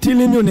ကွေးတိုင်းထီ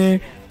လင်းမြို့နယ်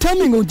ထမ်း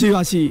မင်ကုန်းကျေး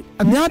ရွာရှိ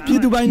အများပြည်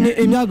သူပိုင်နေ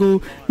အိမ်များကို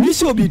မိ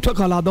ရှို့ပြီးထွက်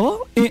ခွာလာသော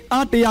အင်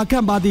အား100ခ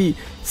န့်ပါသည့်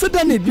စစ်တ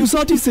ပ်နှင့်ပြူ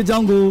စောတိစစ်ကြော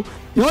င်းကို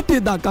ရောဒေ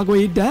သကာကွယ်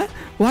ရေးတပ်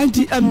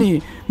YDF နှင့်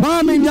မဟာ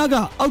မိတ်များက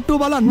အောက်တို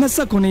ဘာလ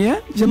29ရက်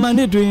ယမန်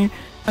နေ့တွင်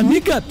အမြ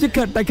င့်ကပစ်ခ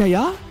တ်တိုက်ခတ်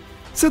ရာ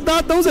စစ်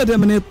သား30တ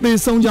မင်းသေ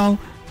ဆုံးကြောင်း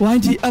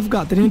YDF က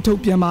သတင်းထုတ်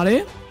ပြန်ပါတ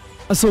ယ်။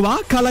အဆိုပါ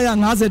ခလာရ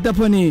90တပ်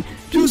ဖွဲ့နှင့်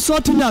ပြူစော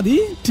တိများသ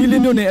ည့်ထီလ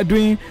င်းမြို့နယ်အတွ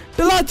င်းတ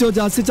လကြော်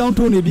ကြာစစ်ကြောင်း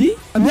ထိုးနေပြီး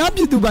အများပြ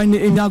ည်သူပိုင်နေ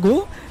အိမ်များကို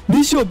မိ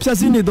ရှို့ဖျက်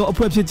ဆီးနေသောအ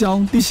ဖွဲ့ဖြစ်ကြော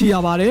င်းသိရှိရ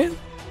ပါတယ်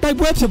။တိုက်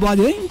ပွဲဖြစ်ပွား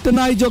ချိန်တန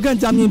အီကျော်ခန့်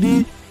ကြာမြင့်ပြီး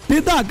ဒေ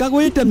သကာကွ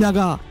ယ်ရေးတပ်များ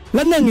ကလ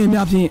က်နက်ငယ်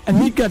များဖြင့်အ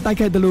မိကတိုက်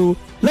ခိုက်သလို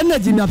လက်န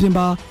က်ကြီးများဖြင့်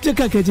ပါပစ်ခ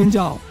တ်ခဲ့ခြင်း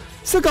ကြောင့်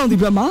စစ်ကောင်စီ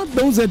ဘက်မှ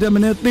30တမ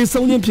င်းသေ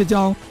ဆုံးခြင်းဖြစ်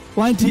ကြောင်း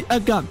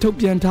YDF ကထုတ်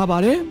ပြန်ထားပါ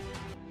တယ်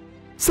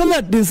။ဆက်လ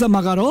က်တင်ဆက်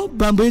မှာကတော့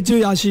ဗန်ဘေးကျွ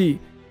ရရှိ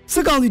စ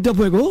စ်ကောင်စီတပ်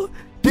ဖွဲ့ကို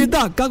ဒေသ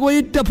ကာကွယ်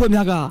ရေးတပ်ဖွဲ့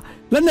များက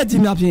လက်နက်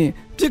ကြီးများဖြင့်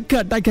ပစ်ခ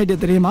တ်တိုက်ခိုက်တဲ့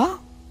တဲ့ရင်မှာ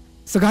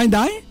စကိုင်း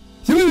တိုင်း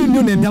ရမ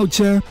မြို့နယ်မြောက်ချ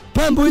မ်းဗ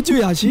န်ပွေးကျွ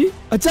ရရှိ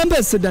အကြမ်းဖ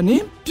က်စစ်တပ်နှ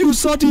င့်ပြူ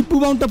စောတိ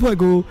ပူးပေါင်းတပ်ဖွဲ့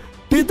ကို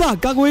ဒေသ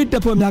ကာကွယ်ရေးတ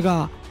ပ်ဖွဲ့များက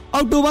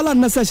အောက်တိုဘာလ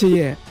28ရ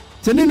က်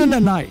ယနေ့နေ့၌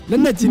လ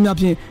က်နက်ကြီးများ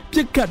ဖြင့်ပ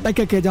စ်ခတ်တိုက်ခ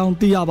တ်ခဲ့ကြောင်း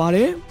သိရပါတ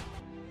ယ်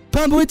။ဗ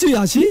န်ပွေးကျွရ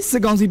ရှိစ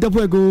စ်ကောင်စီတပ်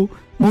ဖွဲ့ကို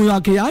မုံရွာ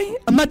ခရိုင်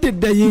အမှတ်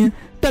1တပ်ရင်း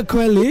တပ်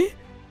ခွဲ4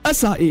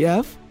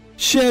 SRAF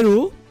Shero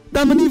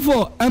Tamani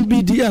for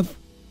MPDF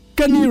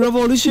Kani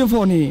Revolution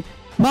for နှင့်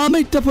မာမိ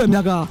တ်တပ်ဖွဲ့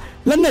များက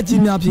လက်နက်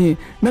ကြီးများဖြင့်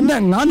နန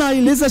က်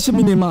9:48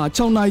မိနစ်မှ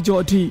6နာရီ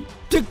ကျော်အထိ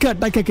ပစ်ခတ်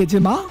တိုက်ခတ်ခဲ့ခြ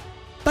င်းမှာ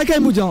တိုက်ခို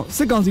က်မှုကြောင့်စ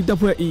စ်ကောင်စီတပ်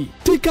ဖွဲ့၏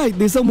ထိခိုက်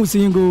ဒေဆုံးမှုစီ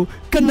ရင်ကို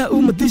ကန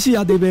အူးမသိရှိရ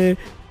သေးပဲ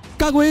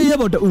ကာကွယ်ရေးရဲ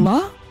ဘော်တအူးမှာ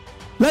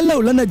လက်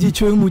နက်ကြီး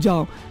ချွေးမှုကြော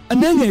င့်အ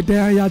နှဲငယ်ဒ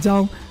ဏ်ရာရကြော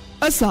င်း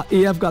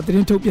SRAF ကသတ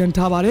င်းထုတ်ပြန်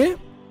ထားပါတယ်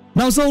။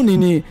နောက်ဆုံးအနေ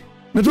နဲ့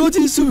နထိုး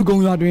ကြီးစုကုံ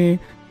ရွာတွင်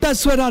တပ်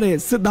ဆွဲထားတဲ့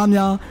စစ်သား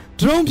များ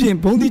ဒရုန်းဖြင့်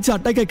ဘုံတိချ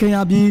တိုက်ခိုက်ခံရ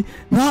ပြီး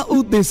9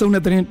ဦးသေဆုံး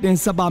တဲ့သတင်းတင်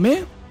ဆက်ပါမယ်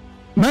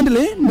။မန္တ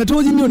လေးန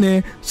ထိုးကြီးမြို့နယ်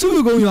စု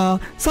လူကုန်းရွာ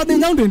စာတင်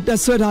ကျောင်းတွင်တပ်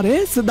ဆွဲထားတဲ့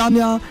စစ်သား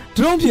များဒ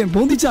ရုန်းဖြင့်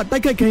ဘုံတိချတို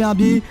က်ခိုက်ခံရ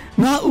ပြီး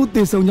9ဦး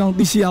သေဆုံးကြောင်း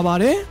သိရှိရပါ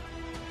တယ်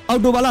။အော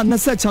က်တိုဘာလ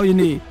26ရက်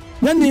နေ့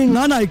ညနေ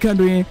9:00နာရီခန့်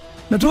တွင်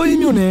နထိုးကြီး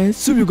မြို့နယ်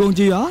စုလူကုန်း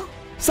ကျေးရွာ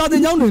စာတ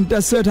င်ကျောင်းတွင်တ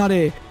ပ်ဆွဲထား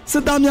တဲ့စ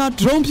စ်သားများ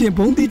ဒရုန်းဖြင့်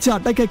ဘုံတိချ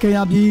တိုက်ခိုက်ခံရ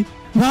ပြီး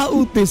9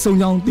ဦးသေဆုံး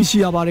ကြောင်းသိရှိ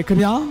ရပါတယ်ခင်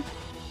ဗျာ။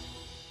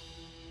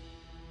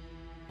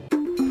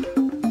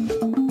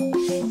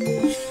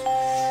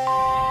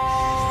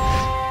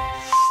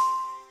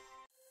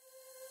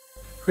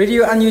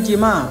 Radio NUG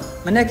မှာ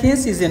မနက်ခင်း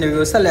စီစဉ်တွေ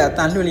ကိုဆက်လက်အ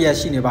သံလွှင့်လျက်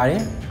ရှိနေပါတ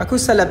ယ်။အခု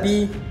ဆက်လက်ပြီး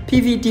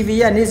PVTV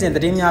ရဲ့နေ့စဉ်သ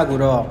တင်းများကို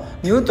တော့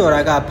မျိုးတော်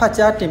ရာကဖတ်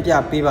ကြားတင်ပြ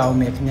ပေးပါဦး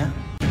မယ်ခင်ဗျာ။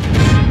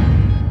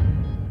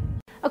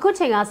အခု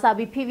ချိန်ကစ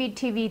ပြီး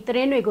PVTV သတ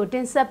င်းတွေကိုတ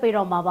င်ဆက်ပေး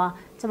တော့မှာပါ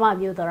။ကျွန်မ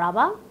မျိုးတော်ရာ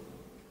ပါ။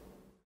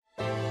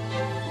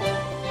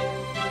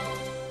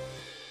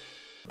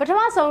ပထမ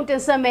ဆုံးတ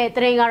င်ဆက်မယ့်သ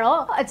တင်းက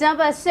တော့အကြမ်း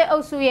ဖက်စစ်အု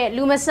ပ်စုရဲ့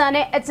လူမဆန်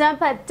တဲ့အကြမ်း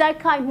ဖက်တိုက်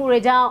ခိုက်မှု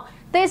တွေကြောင့်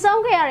သေ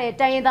ဆုံးခဲ့ရတဲ့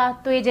တိုင်းရင်းသား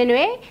သွေးချင်း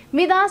တွေ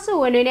မိသားစု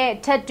ဝင်တွေနဲ့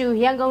ထပ်တူ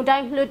ရန်ကုန်တို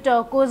င်းလွှတ်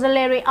တော်ကိုယ်စား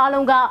လှယ်တွေအား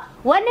လုံးက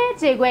ဝမ်းနည်း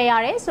ကြေကွဲရ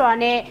တယ်ဆိုတာ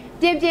နဲ့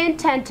ပြင်းပြင်း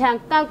ထန်ထန်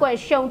ကန့်ကွက်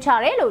ရှုံချ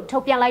တယ်လို့ထု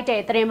တ်ပြန်လိုက်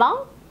တဲ့သတင်းပေါ့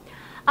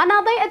အာဏာ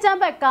သိမ်းအကြမ်း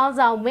ဖက်ကောင်း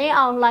ဆောင်မင်း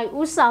အောင်လှိုင်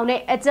ဦးဆောင်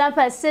တဲ့အကြမ်းဖ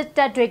က်စစ်တ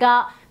ပ်တွေက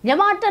မြန်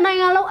မာတနိုင်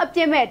ငံလုံးအပြ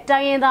စ်မဲ့တို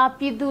င်းရင်းသား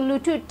ပြည်သူလူ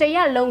ထုတရ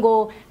က်လုံး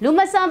ကိုလူမ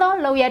ဆန်သော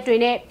လုပ်ရက်တွေ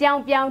နဲ့ပြော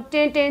င်ပြောင်တ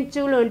င်းတင်း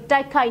ကျူးလွန်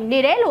တိုက်ခိုက်နေ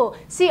တယ်လို့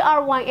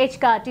CRYH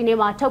ကဒီနေ့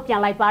မှာထုတ်ပြ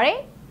န်လိုက်ပါတယ်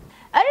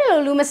အဲ့ဒီလို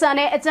လူမဆန်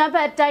တဲ့အကြမ်းဖ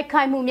က်တိုက်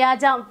ခိုက်မှုများ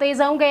ကြောင့်သေ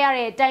ဆုံးခဲ့ရ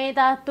တဲ့တိုင်းရင်း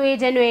သားသွေး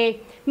ချင်းတွေ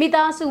မိ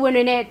သားစုဝင်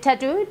တွေနဲ့ထပ်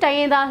တူတိုင်း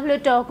ရင်းသားလွှ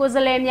တ်တော်ကိုယ်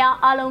စားလှယ်များ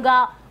အားလုံးက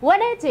ဝက်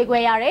နဲ့ကြေခွဲ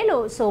ရတယ်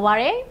လို့ဆိုပါ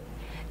တယ်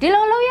ဒီ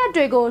လိုလုပ်ရ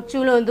တွေကို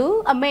ကျူးလွန်သူ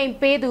အမိန်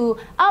ပေးသူ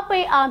အပိ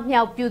အား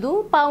မြောက်ပြသူ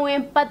ပါဝ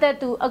င်ပတ်သက်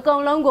သူအကု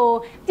န်လုံးကို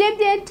ပြင်း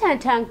ပြင်းထန်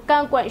ထန်က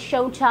န့်ကွက်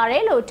ရှုံချတ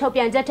ယ်လို့ထုတ်ပြ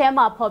န်ချက်ထဲ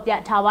မှာဖော်ပြ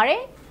ထားပါတ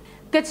ယ်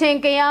ကချင်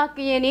ကယားက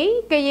ရင်နီ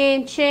ကရင်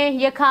ချင်း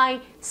ရခိုင်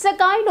စ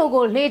ကိုင်းတို့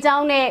ကိုလေကြော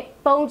င်းနဲ့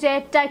ပုံကျဲ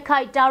တိုက်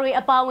ခိုက်တာတွေ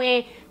အပါအဝင်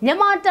မြန်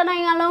မာတနို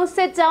င်ငံလုံးစ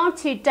စ်ကြောင်း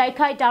ချီတိုက်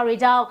ခိုက်တာတွေ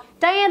ကြောင့်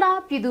တိုင်းရင်းသား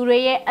ပြည်သူတွေ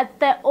ရဲ့အ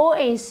သက်အိုး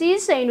အိမ်စီး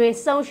စိမ်တွေ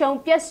ဆုံးရှုံး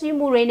ပျက်စီး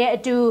မှုတွေနဲ့အ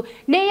တူ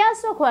နေရ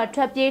ဆွခွာ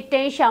ထွက်ပြေး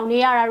တိမ်းရှောင်နေ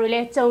ရတာတွေလ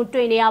ည်းကြုံ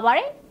တွေ့နေရပါ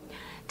တယ်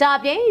ဒါ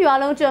ပြင်ရွာ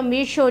လုံးကျွတ်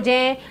မီးရှို့ခြ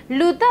င်း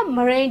လူသက်မ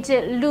ရိန်ချ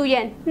စ်လူ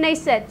ရဲ့နှိပ်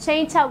စက်ချ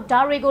င်းချောက်ဓာ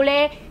တ်တွေကိုလ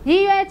ည်းရ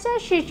ည်ရွယ်ချက်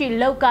ရှိရှိ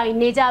လောက်ကင်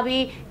နေကြ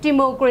ပြီးဒီ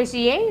မိုကရေ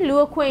စီရဲ့လူ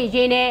အခွင့်အ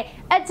ရေးနဲ့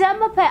အကြမ်း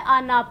မဖက်အာ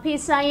ဏာဖီ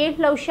ဆန်ရေး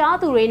လှုပ်ရှား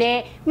သူတွေနဲ့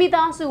မိ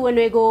သားစုဝင်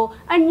တွေကို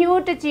အ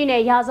ညှိုးတကြီး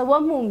နဲ့ရာဇဝ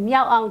တ်မှု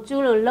မြောက်အောင်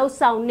ကျူးလွန်လှုပ်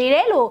ဆောင်နေတ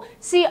ယ်လို့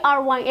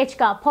CRYH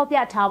ကဖော်ပြ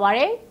ထားပါတ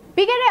ယ်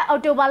ပြီးခဲ့တဲ့အော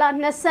က်တိုဘာလ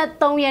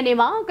23ရက်နေ့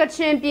မှာကချ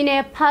င်ပြည်န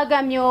ယ်ဖားက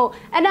တ်မြို့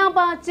အနောက်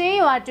ပါကျေး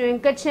ရွာတွင်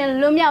ကချင်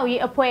လွတ်မြောက်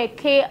ရေးအဖွဲ့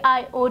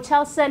KIO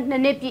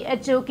 62နှစ်ပြည့်အ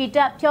ကျိုးဂီတ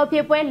ဖျော်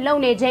ဖြေပွဲလု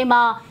ပ်နေချိန်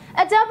မှာ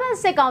အကြမ်းဖက်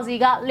စစ်ကောင်စီ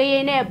ကလေရ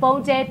င်နဲ့ဘုံ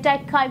ကျဲတို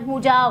က်ခိုက်မှု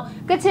ကြောင့်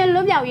ကချင်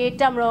လွတ်မြောက်ရေး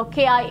တပ်မတော်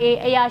KIA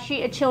အရာရှိ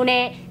အချို့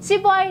နဲ့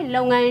စီးပွားရေး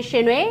လုပ်ငန်းရှ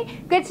င်တွေ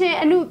ကချင်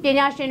အမှုပ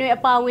ညာရှင်တွေ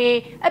အပါအဝင်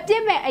အပြ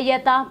စ်မဲ့အယ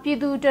က်သားပြည်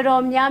သူတော်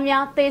တော်များ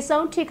များသေ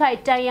ဆုံးထိခိုက်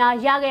ဒဏ်ရာ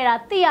ရခဲ့တာ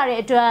သိရ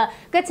တဲ့အတွက်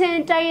ကချင်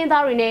တိုင်းရင်း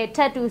သားတွေနဲ့ထ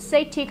ပ်တူစိ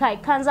တ်ထိခိုက်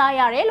ခံစား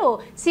ရတယ်လို့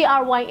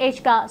CRYH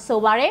က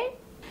ဆိုပါတယ်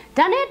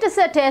ဒါနဲ့တစ်ဆ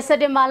က်တည်းစက်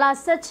တင်ဘာလ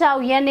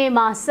16ရက်နေ့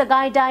မှာစ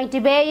ကိုင်းတိုင်းဒီ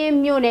ပဲရင်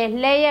မြို့နယ်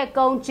လဲရက်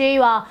ကုန်းကျေး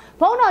ရွာ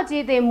ဘုံတော်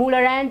ကြီးတင်မူလ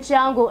ရန်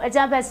ကျောင်းကိုအကြ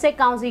မ်းဖက်စစ်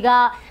ကောင်စီက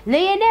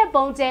လေရင်နဲ့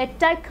ပုံကျဲ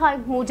တိုက်ခိုက်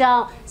မှုကြော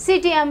င့်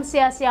CDM ဆ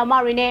ရာမ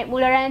တွေနဲ့မူ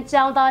လရန်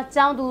ကျောင်းသား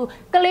ကျောင်းသူ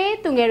ကလေး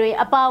သူငယ်တွေ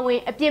အပါအဝ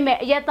င်အပြစ်မဲ့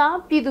အယက်သား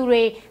ပြည်သူ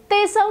တွေ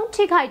တေဆုံး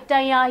ထိခိုက်ဒ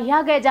ဏ်ရာရ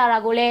ခဲ့ကြတာ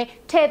ကိုလည်း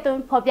ထည့်သွ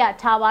င်းဖော်ပြ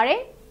ထားပါတ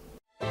ယ်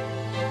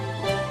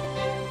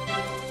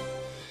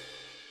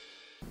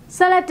ဆ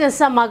က်လက်တင်ဆ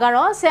က်မှာက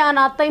တော့ဆီယ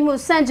နာသိမ့်မှု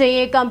စန့်ကျင်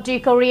ရေးကော်မတီ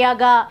ကိုရီးယား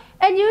က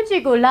NUG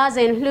ကိုလာစ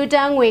ဉ်လှူဒ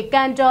န်းငွေက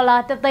န်ဒေါ်လာ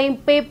3သိန်း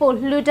ပေးဖို့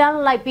လှူဒန်း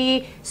လိုက်ပြီး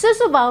စု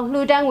စုပေါင်း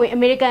လှူဒန်းငွေအ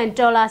မေရိကန်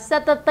ဒေါ်လာ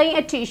17သိန်း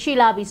အထိရှိ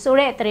လာပြီဆို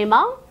တဲ့သတင်း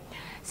မှာ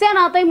ဆီယ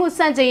နာသိမ့်မှုစ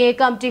န့်ကျင်ရေး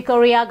ကော်မတီကို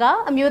ရီးယားက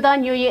အမျိုးသား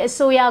ညွရေးအ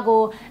စိုးရ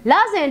ကိုလာ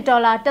စဉ်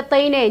ဒေါ်လာ3သိ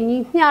န်းနဲ့ညီ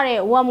မျှ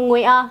တဲ့ဝမ်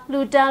ငွေအား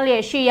လှူဒန်းလျ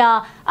က်ရှိရာ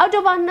အောက်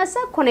တိုဘာ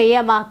29ရ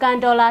က်မှာကန်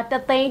ဒေါ်လာ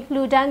3သိန်း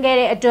လှူဒန်းခဲ့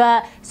တဲ့အတွက်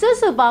စု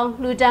စုပေါင်း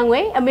လှူဒန်းငွေ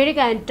အမေရိ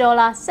ကန်ဒေါ်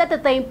လာ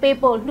17သိန်းပေး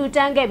ဖို့လှူဒ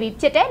န်းခဲ့ပြီး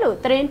ဖြစ်တယ်လို့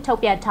သတင်းထုတ်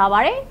ပြန်ထား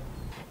ပါတယ်။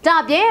ဒါ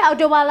ပြင်အောက်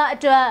တိုဘာလအ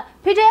တွက်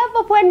PDF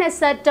အဖွဲ့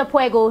21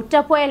ဖွဲ့ကိုတ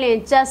ပ်ဖွဲ့လင်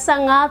ကျပ်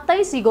15သိ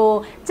န်းစီကို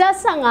ကျပ်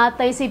15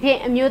သိန်းစီဖြင့်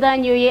အမျိုးသား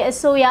ညွရေးအ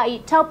စိုးရ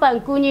၏ထောက်ပံ့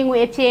ကူညီငွေ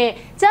အဖြစ်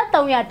ကျပ်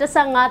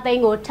315သိ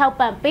န်းကိုထောက်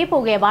ပံ့ပေး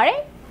ပို့ခဲ့ပါတယ်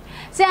။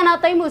ဆီယနာ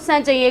သိမ့်မှုစံ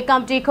ကြရေး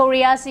ကော်မတီကို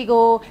ရီးယားစီ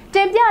ကိုတ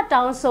င်ပြ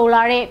တောင်းဆို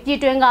လာတဲ့ပြည်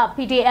တွင်းက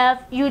PDF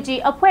UG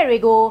အဖွဲ့တွေ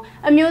ကို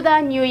အမျိုး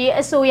သားညွရေး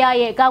အစိုးရ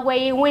ရဲ့ကာကွယ်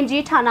ရေးဝန်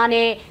ကြီးဌာန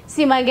နဲ့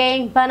စီမံကိန်း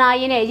ဗဏ္ဍာ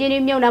ရေးနဲ့ရင်း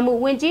နှီးမြှုပ်နှံမှု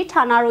ဝန်ကြီး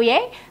ဌာနတို့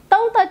ရဲ့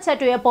သုံးသက်ချက်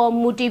တွေအပေါ်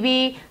မူတည်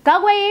ပြီးကာ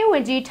ကွယ်ရေးဝ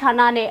န်ကြီးဌာ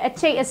နနဲ့အ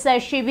ချိတ်အဆက်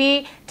ရှိပြီး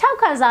ထောက်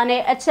ခံစာ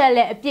နဲ့အချက်လ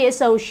က်အပြည့်အ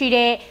စုံရှိ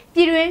တဲ့ပြ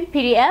ည်တွင်း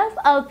PDF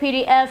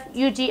LPDF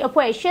UG အ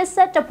ဖွဲ့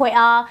82ဖွဲ့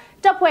အား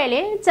တပ်ဖွဲ့လ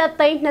င်ကျပ်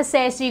သိန်း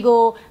20စီ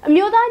ကိုအ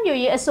မျိုးသားညွ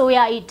ရေးအစိုးရ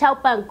၏ထောက်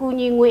ပံ့ကူ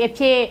ညီငွေအ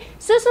ဖြစ်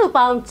စုစု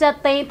ပေါင်းကျပ်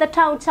သိန်း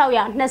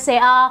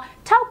1620အား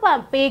ထောက်ပံ့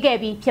ပေးခဲ့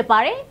ပြီးဖြစ်ပါ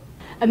တယ်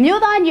အ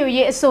မျိုးသားညွ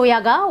ရေးအစိုးရ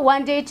က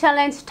One Day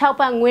Challenge ထောက်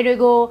ပံ့ငွေတွေ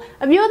ကို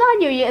အမျိုးသား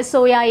ညွရေးအ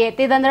စိုးရရဲ့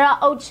ဒေသန္တရ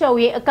အုပ်ချုပ်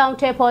ရေးအကောင့်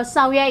ထဲပေါ်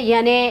ဆောင်ရွက်ရ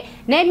န်နဲ့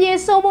နယ်မြေ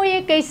စိုးမိုး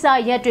ရေးကိစ္စ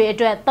ရပ်တွေအ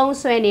တွက်သုံး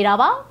စွဲနေတာ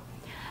ပါ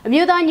အ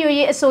မျိုးသားညွ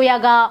ရေးအစိုးရ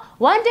က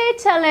One Day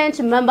Challenge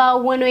member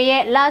ဝင်တွေ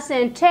ရဲ့လစ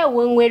ဉ်ထည့်ဝ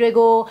င်ငွေတွေ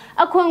ကို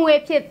အခွန်ငွေ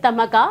ဖြစ်သမ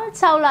က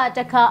6လတ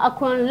ခါအ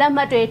ခွန်လက်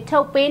မှတ်တွေထု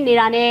တ်ပေးနေ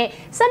တာနဲ့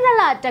12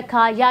လတ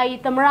ခါယာယီ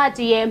သမရ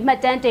ကြီးရဲ့မှတ်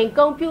တမ်းတင်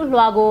ကုန်ပြု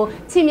လွှာကို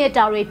ချီးမြှင့်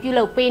တာတွေပြု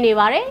လုပ်ပေးနေ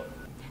ပါတယ်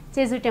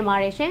ကျေးဇူးတင်ပါ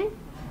တယ်ရှင်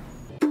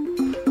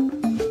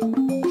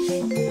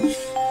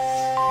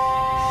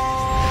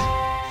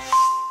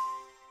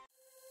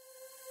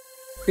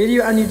ရေဒီ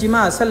ယို NUG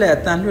မှာဆက်လက်အ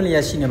သံလွှင့်လျ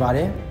က်ရှိနေပါတ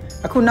ယ်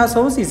။အခုနောက်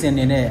ဆုံးအစီအစဉ်အ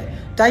နေနဲ့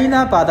တိုင်းရင်း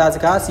သားဘာသာစ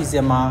ကားအစီအစ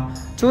ဉ်မှာ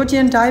ချိုးချ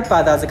င်းတိုင်းဘာ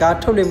သာစကား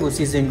ထုတ်လွှင့်မှုအ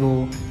စီအစဉ်ကို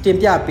တင်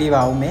ပြပေး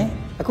ပါဦးမယ်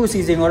။အခုအစီ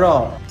အစဉ်က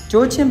တော့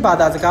ချိုးချင်းဘာ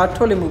သာစကား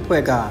ထုတ်လွှင့်မှု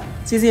ဖွဲ့က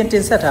စီစဉ်တ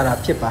င်ဆက်ထားတာ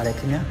ဖြစ်ပါတယ်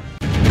ခင်ဗျာ။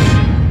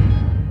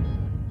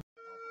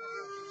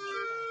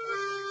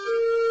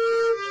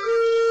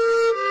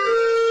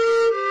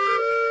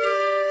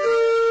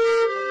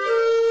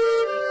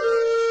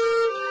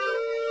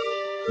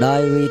ได้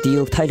วิท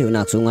ยุไทยถุ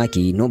นักสูงอา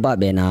กีโนบะ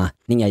เบนา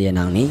นิยายน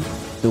างนี้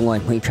ตุงวัน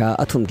หุยครา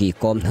อทุมกี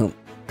กอมหึ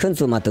ขึ้น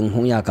สู่มาตึงห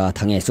งยากาท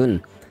างเอซุน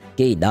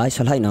กีได้ส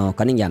ลายนอ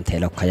กันิยามเท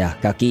ลกขยา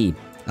กากี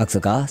อักษ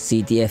กา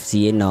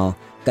CTFCN นอ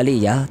กะลิ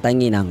ยาไต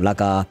งีนางลา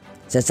กา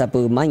เซซา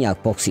ปูมายาก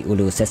ปกสิอุ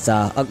ลุเซซา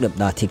อักดับ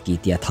ดาทิกี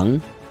เตียทัง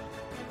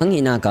อังหิ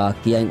นากา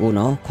กีไอโอน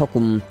อขอกุ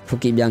มฟุ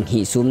กิบยังหิ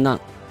ซุมนัก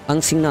อัง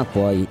สิงนักป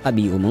อยอ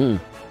บีอุมง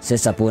เซ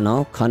ซาปูนอ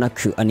ขานัก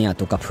คืออันยา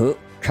ตุกับหุ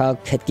ครา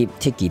เขตกิบ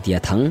ทิกีเตีย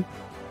ทัง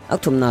อั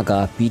กทุมนากา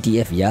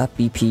PDF ยา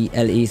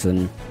PPLA ซุน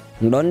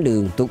ร้อนดึ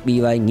งตุกบี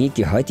ไว้งี้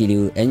กี่หอยติลิ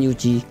ว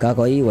NUG กาก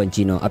อยวัน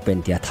จีโนอเป็น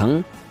เตียทั้ง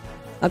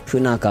อักทุ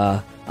นากา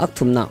อัก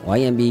ทุมนักไว้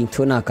ยังบิง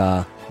ทุนากา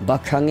บัก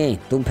ครั้งเง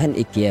ตุมเพน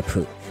อีกเกีย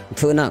ผุ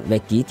ทุนักเว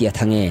กีเตีย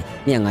ทั้งเง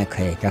เนี่ยไงใคร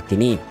กักกิ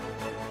นี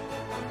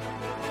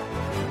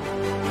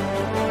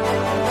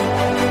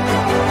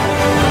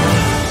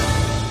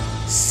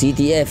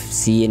CTF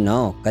CNO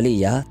กะลิ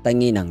ยาตัง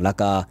งีนังลั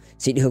กา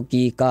สิทธิฮ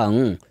กีกัง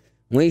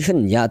งวยขึ้น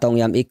ยาตอง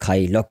ยามอีกไข่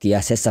ลอกยา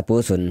เซซาปู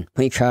สุนไ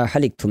ม่คาฮั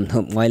ลิกทุมทุ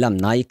มงวยล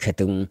ำนายเข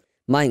ตุง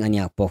ไม่งันย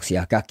าปอกเสีย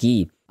กากี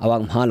อวั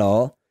งฮาลอ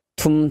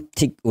ทุม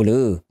ทิกอุ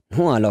ลือ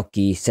หัวลอ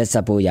กีเซซ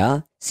าปูยา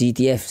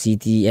CTF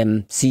CTM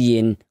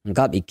CN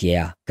กับอีกเกีย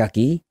กา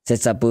กีเซ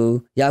ซาปู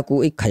ยากู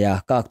อีกขยา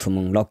กักทุม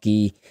งลอกี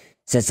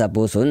เซซา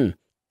ปูสุน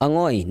อ่าง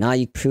อยนาย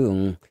พิง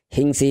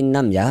หิงซิน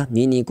น้ำยา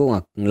มีนีกุงั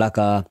กลัก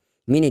า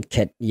มินิเข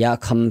ตยา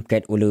คำเก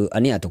ตอุลืออั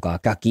นนี้ตุกา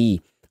กากี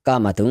กา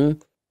มาถึง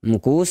ม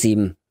กูซิม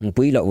ม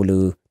ปุยละอุลื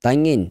อตัง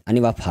เงินอัน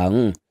นี้ว่าพัง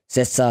เซ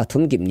ซาทุ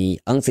มกิบนี้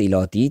อังสีล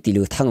อตีติ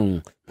ลูทั้ง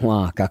หัว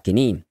กากิ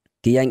นี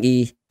กียังอี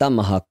ตามม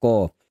หาโก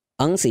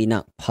อังสีนั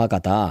กพากา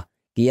ตา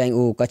กียัง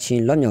อูกัชิ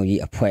นล้อนยองยี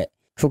อภวย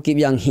ทุกิบ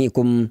ยังฮี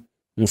กุม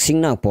สิง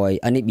นักปอย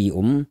อันนี้บี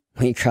ไ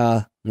ม่คา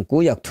มกู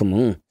อยากทุม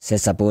เซ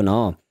ซาโปนอ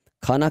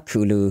ขานักคื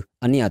อลือ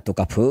อันนี้ตุ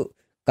กาพุ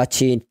กั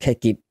ชินแค่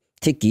กิบ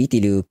ที่กีติ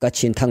ลูกั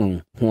ชินทั้ง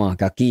หัว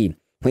กากี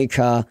ไม่ค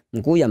า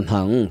กูยำ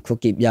หังทุ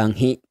กิบยัง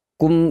ฮี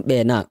กุมเบ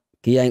นัก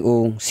กียังอู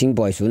สิงบ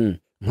อยซุน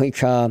ไม่ค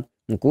า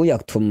กูอยา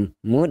กทุม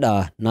มูดา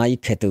นาย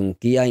เขตุง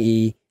กียังอี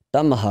ต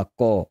ามมหาโ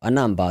กอัน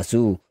นัมบา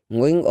ซูง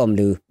วยอม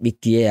ลือบิ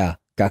เกีย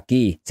กา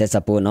กีเซซา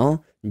โปนอ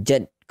เจ็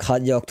ดขาด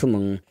ยอกทุม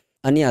ง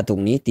อันนี้ตรง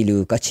นี้ติลู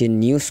กัชิน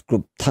นิวส์ก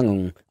รุ๊ปทั้ง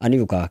อันนี้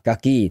กา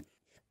กี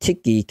ทิ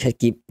กีแค่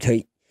กิบเทย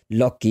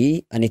ล็อกกี้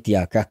อันนี้ตีย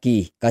กากี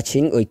กัชิ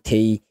นอุยเท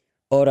ย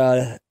ออรา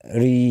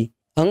รี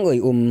อังอุย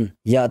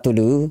ยาตุ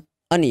ลู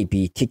อันนี้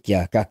ปีทิกย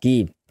ากากี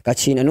กั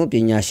ชินอนุปั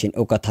ญญาชินโอ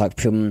กาทัก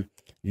พิม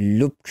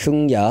ลุบชุง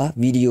ยา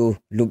วิดีโอ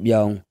ลุบย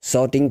องซ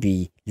อติ้งปี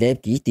เล็บ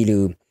กีติลู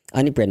อั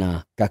นนี้เป็น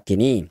กากิ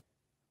นี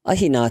อา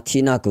หินาที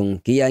นากุง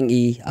กียัง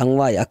อีอังไ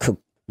ว้อัก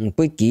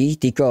ปุยกี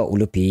ติกออุ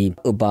ลุปี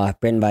อุบา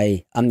เป็นใบ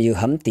อัมยู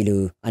ฮัมติลู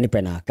อันนี้เป็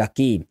นกา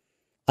กี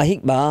อาหิ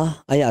กบา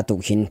อายาตุ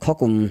หินข้อ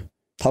กุม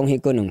ทองฮิ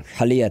กุนุง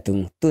ฮัลียตุง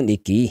ตุนอี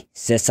กี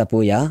เซซาปุ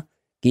ยา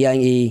กียัง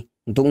อี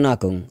ตุงนา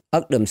กุงอั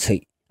กดมสิ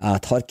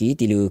ทอดกี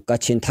ติลูกั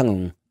ชินทั้ง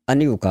อัน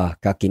นี้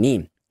กากินี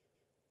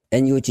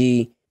NUG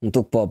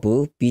ตุกปอบู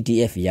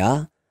PDF ยา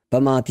ป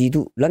มาปี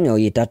ดุลำยอ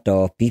ยตัดต่อ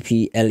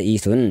PPLE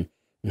สุน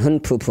นุน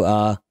ผู้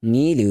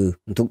งี้ลือ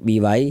ตุกบี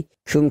ไว้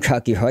คุมคา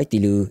กิหอยติ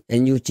ลู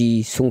NUG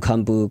สุงค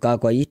ำบูกา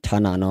กวยฐา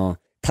นานอ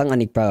ทั้งอั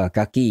นิปาก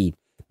ากี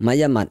มา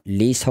ยามัด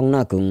ลีสองน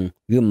ากุง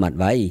ยุมมัด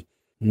ไว้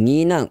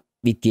งี้นัก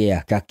บิเกีย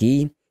กากี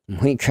ม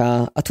หิคา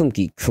อัทุม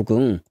กิคุกุ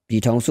งปี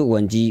ทองสุวั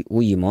นจีอุ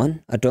ยมอน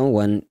อตอง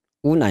วัน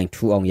อูนาย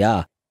ทูองยา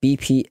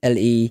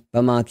PPLE ป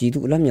มาปีดุ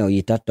ลำยอย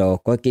ตัดต่อ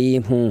กวยเกย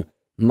มหู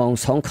มอง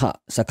สองขะ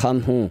สะค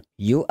ำหู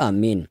ยูอา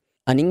มิน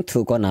อันนิงถู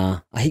กนา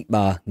อหิบ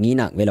างี้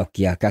นักเวล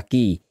กิยากา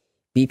กี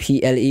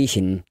PPLE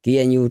หิน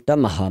KNU ต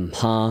มหามห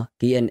า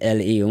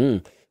KNLE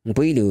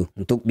ปุยลู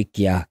ตุกบิก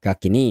ยากา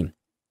กินี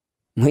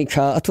มหิค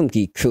าอัทุม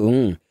กิคุง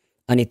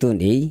อันนี้ตุน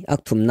อั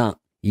กทุมนัก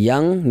ยั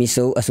งมิโซ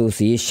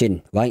Association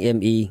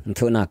YME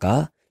ทุนากา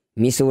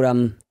มิโซรัม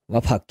ว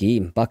ภักกี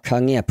ปักขั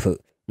งเงียบ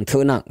ทุ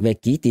นักเว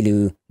กีติลู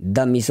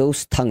ดัมมิโซส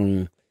ทัง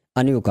อั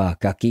นนี้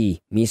กากี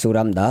มิโซ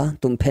รัมดา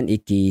ตุมเพนอี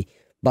กี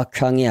ปัก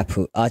ขังเงียบ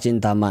อาจิน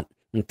ตามัด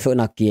ทุ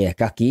นักเกีย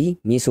กากี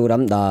มิโซรั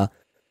มดา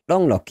ลอ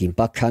งหลอกกิ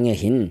ปักขังเงีย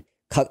หิน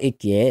คักอี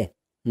เกีย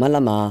มาล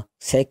ามา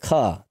เซค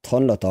าทอ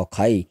นหลอตอไ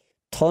ข่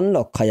ทอนหล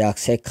อกขยัก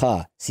เซคา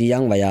สียั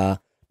งวายา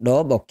ดอ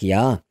บอกกีย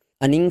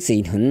อันนิงสี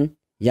หุน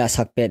ยา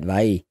สักเป็ดไว้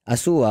อา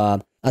สัว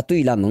อตุ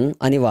ยลามุง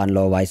อันนี้วันร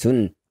อไว้สุน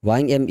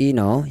YME เ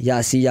นาะยา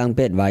สียังเ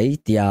ป็ดไว้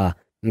เตีย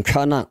มข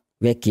านัก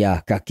เวกีย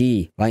กากี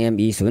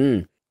YME สุน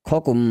ข้อ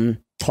กุม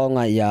ทอง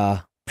ายา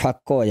พรัก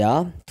ก็ยา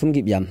ทุม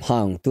กิบยำห่า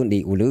งตุนดี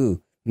อุลือ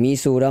มี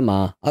สูรามา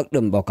อักด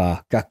มบอกา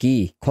กากี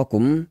ข้อกุ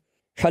ม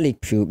ชลิก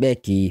ผิวเบ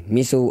กี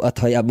มีสูอัถ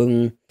อยอบึง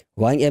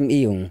YME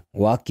ยง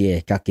วาเกีย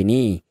กากิ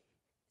นี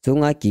สุ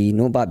งากีโน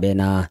บะเบ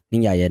นานิ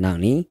ยายนัง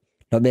นี้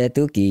เราเบ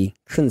ตุกี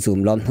ขึ้นสูม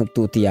ล้อมหุบ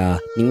ตูเตีย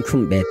นิ่งคุ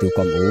มเบตุก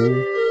อมอู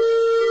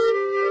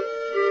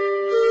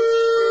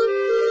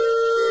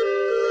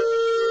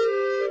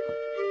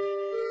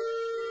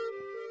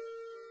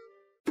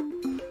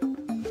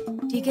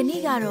ဒီက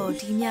နေ့ကတော့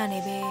ဒီညနေ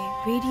ပဲ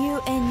Radio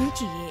NUG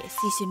ရဲ့အ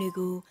စီအစဉ်လေး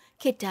ကို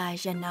ခေတ္တ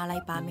ရန်နာလို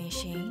က်ပါမယ်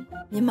ရှင်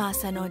မြန်မာ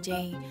စံတော်ချိ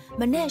န်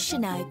မနေ့၈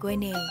နာရီခွဲ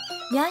နဲ့ည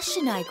၈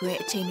နာရီခွဲ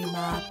အချိန်တွေ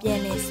မှာပြန်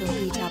လည်ဆုံ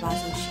တွေ့ကြပါ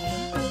စို့ရှင်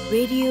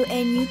Radio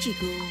NUG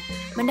ကို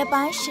မနေ့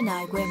ပိုင်း၈နာ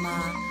ရီခွဲမှာ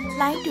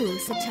လိုင်းတူ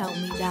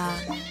16မီတာ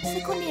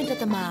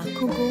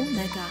19.9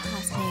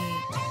 MHz နဲ့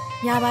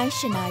ညပိုင်း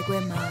၈နာရီခွဲ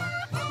မှာ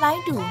လို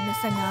င်းတူ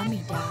25မီ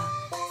တာ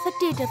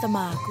17.9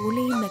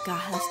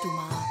 MHz တို့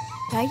မှာ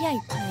ဓာတ်ရို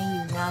က်ဖမ်း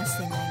ယူနားဆ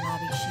င်နိုင်ပါ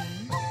ပြီရှင်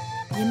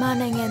မြန်မာ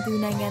နိုင်ငံသူ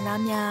နိုင်ငံ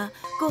သားများ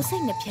ကိုယ်စိ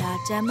တ်နှပြ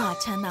ချမ်းသာ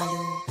ချမ်းသာ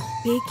လို့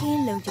ဘေးက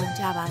င်းလုံခြုံ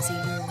ကြပါစေ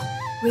လို့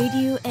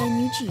Radio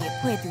NUG ရဲ့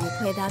ဖွဲ့သူ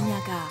ဖွဲ့သား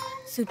များက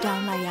ဆုတော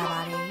င်းလိုက်ရပါ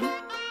တယ်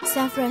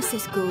San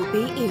Francisco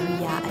Bay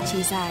Area အခြေ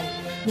စိုက်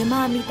မြန်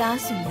မာမိသား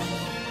စုများ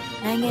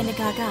နိုင်ငံတ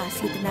ကာက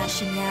စေတနာ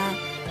ရှင်များ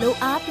လုံ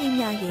အားပေး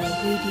များရဲ့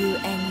Radio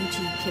NUG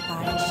ဖြစ်ပါ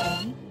တယ်ရှ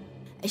င်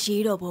။အ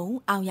ရေးတော်ပုံ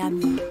အောင်ရမ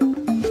ည်